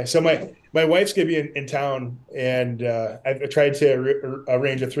 oh, okay. So my wife's gonna be in town, and I've tried to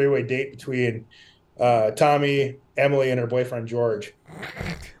arrange a three-way date between Tommy, Emily, and her boyfriend George.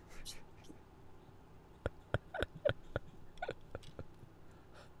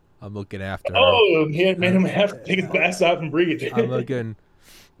 I'm looking after her. Oh, he made him have to take his mask off and breathe. I'm looking.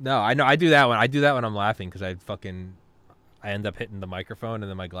 No, I know. I do that one. I do that when I'm laughing because I end up hitting the microphone and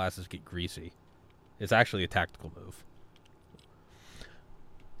then my glasses get greasy. It's actually a tactical move.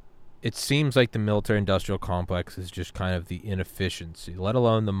 It seems like the military-industrial complex is just kind of the inefficiency, let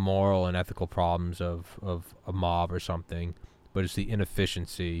alone the moral and ethical problems of a mob or something, but it's the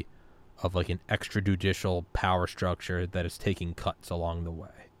inefficiency of like an extrajudicial power structure that is taking cuts along the way.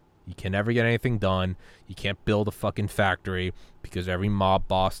 You can never get anything done. You can't build a fucking factory because every mob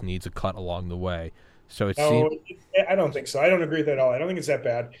boss needs a cut along the way. So it seems... I don't think so. I don't agree with that at all. I don't think it's that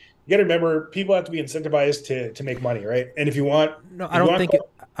bad. You got to remember, people have to be incentivized to make money, right? And if you want, no, I don't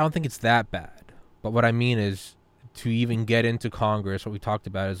think it's that bad. But what I mean is, to even get into Congress, what we talked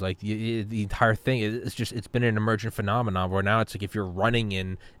about is like the entire thing. It's been an emergent phenomenon where now it's like if you're running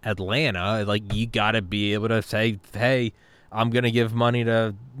in Atlanta, like you got to be able to say, hey, I'm going to give money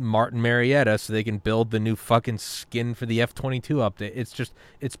to Martin Marietta so they can build the new fucking skin for the F-22 update.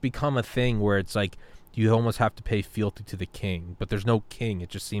 It's become a thing where it's like you almost have to pay fealty to the king, but there's no king. It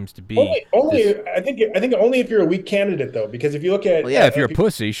just seems to be I think only if you're a weak candidate though, because if you look at if you're a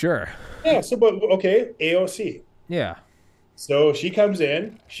pussy, sure. Yeah, so but okay, AOC. Yeah. So she comes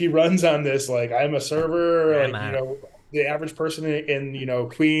in, she runs on this like I'm a server, the average person in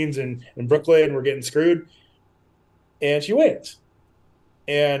Queens and Brooklyn, we're getting screwed. And she wins.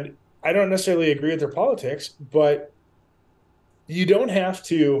 And I don't necessarily agree with their politics, but you don't have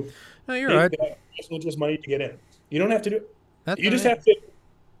to no, you're right. National interest money to get in. You don't have to do it. That's you just have to.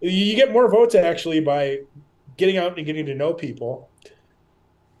 You get more votes actually by getting out and getting to know people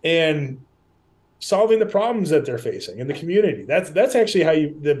and solving the problems that they're facing in the community. That's actually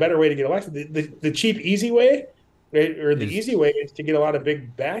the better way to get elected. The cheap, easy way, right? Or the easy way is to get a lot of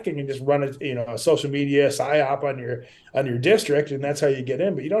big backing and just run a social media psyop on your district, and that's how you get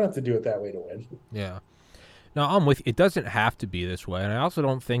in. But you don't have to do it that way to win. Yeah. No, I'm with you. It doesn't have to be this way, and I also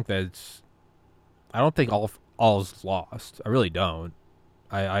don't think I don't think all's lost. I really don't.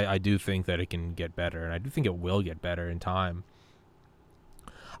 I do think that it can get better, and I do think it will get better in time.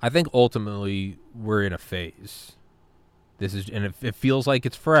 I think ultimately we're in a phase. And it feels like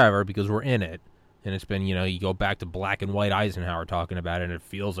it's forever because we're in it. And it's been, you go back to black and white Eisenhower talking about it, and it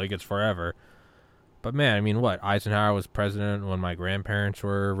feels like it's forever. But man, I mean, what? Eisenhower was president when my grandparents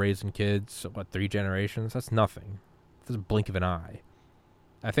were raising kids. 3 generations? That's nothing. That's a blink of an eye.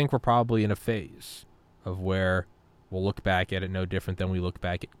 I think we're probably in a phase of where we'll look back at it no different than we look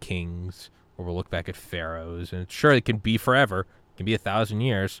back at kings, or we'll look back at pharaohs. And sure, it can be forever. It can be 1,000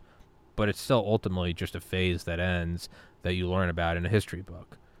 years. But it's still ultimately just a phase that ends that you learn about in a history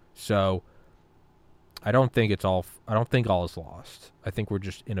book. So I don't think all is lost. I think we're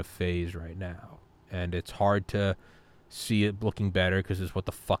just in a phase right now. And it's hard to see it looking better because it's what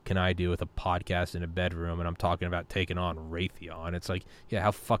the fuck can I do with a podcast in a bedroom and I'm talking about taking on Raytheon. It's like, yeah,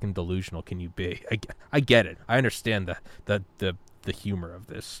 how fucking delusional can you be? I get it. I understand the humor of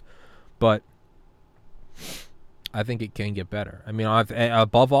this. But I think it can get better. I mean,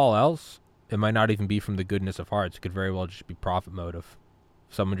 above all else, it might not even be from the goodness of hearts. It could very well just be profit motive.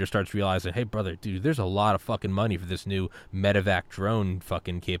 Someone just starts realizing, hey, brother, dude, there's a lot of fucking money for this new medevac drone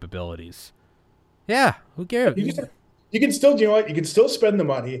fucking capabilities. Yeah, who cares? You can still, you can still spend the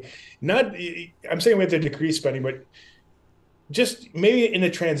money. I'm saying we have to decrease spending, but just maybe in a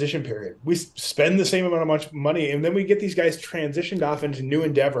transition period, we spend the same amount of money, and then we get these guys transitioned off into new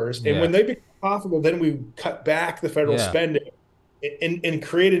endeavors. And when they become profitable, then we cut back the federal spending and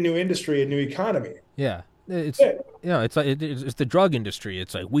create a new industry, a new economy. Yeah. It's the drug industry.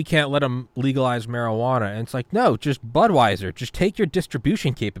 It's like, we can't let them legalize marijuana. And it's like, no, just Budweiser. Just take your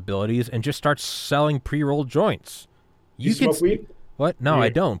distribution capabilities and just start selling pre-rolled joints. You can smoke weed? What? No, I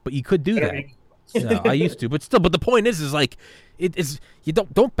don't. But you could do that. No, I used to. But still, but the point is like, you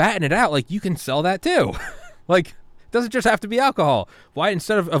don't batten it out. Like, you can sell that too. Like, it doesn't just have to be alcohol. Why,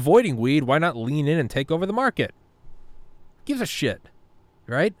 instead of avoiding weed, why not lean in and take over the market? Gives a shit,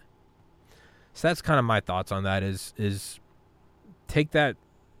 right? So that's kind of my thoughts on that is take that,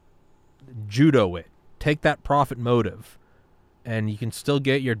 judo it, take that profit motive, and you can still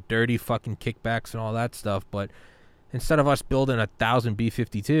get your dirty fucking kickbacks and all that stuff. But instead of us building 1,000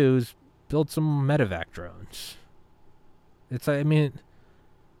 B-52s, build some medevac drones. It's, I mean,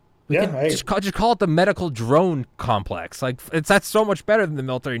 just call it the medical drone complex. Like, that's so much better than the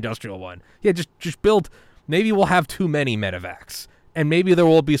military industrial one. Yeah, just build. Maybe we'll have too many medevacs, and maybe there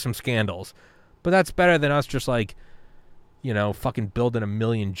will be some scandals, but that's better than us just like, fucking building 1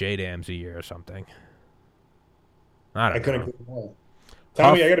 million JDAMs a year or something. I couldn't agree more.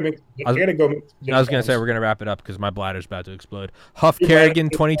 Tommy, I gotta go. I was gonna say we're gonna wrap it up because my bladder's about to explode. Huff Kerrigan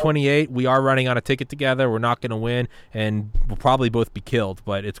 2028. We are running on a ticket together. We're not gonna win, and we'll probably both be killed.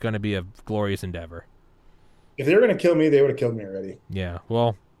 But it's gonna be a glorious endeavor. If they were gonna kill me, they would have killed me already. Yeah.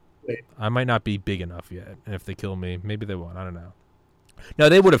 Well, I might not be big enough yet, and if they kill me, maybe they won't. I don't know. No,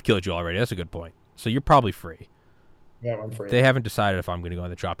 they would have killed you already. That's a good point. So you're probably free. Yeah, I'm free. They haven't decided if I'm going to go on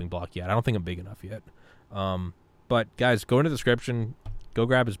the chopping block yet. I don't think I'm big enough yet. But guys, go into the description. Go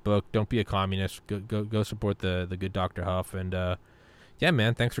grab his book. Don't be a communist. Go support the good Dr. Huff. And yeah,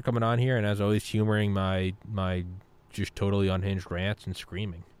 man, thanks for coming on here. And as always, humoring my just totally unhinged rants and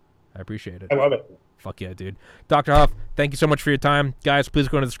screaming. I appreciate it. I love it. Fuck yeah, dude. Dr. Huff, thank you so much for your time. Guys, please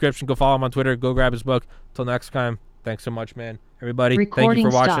go into the description. Go follow him on Twitter. Go grab his book. Till next time, thanks so much, man. Everybody, thank you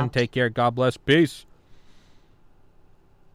for watching. Take care. God bless. Peace.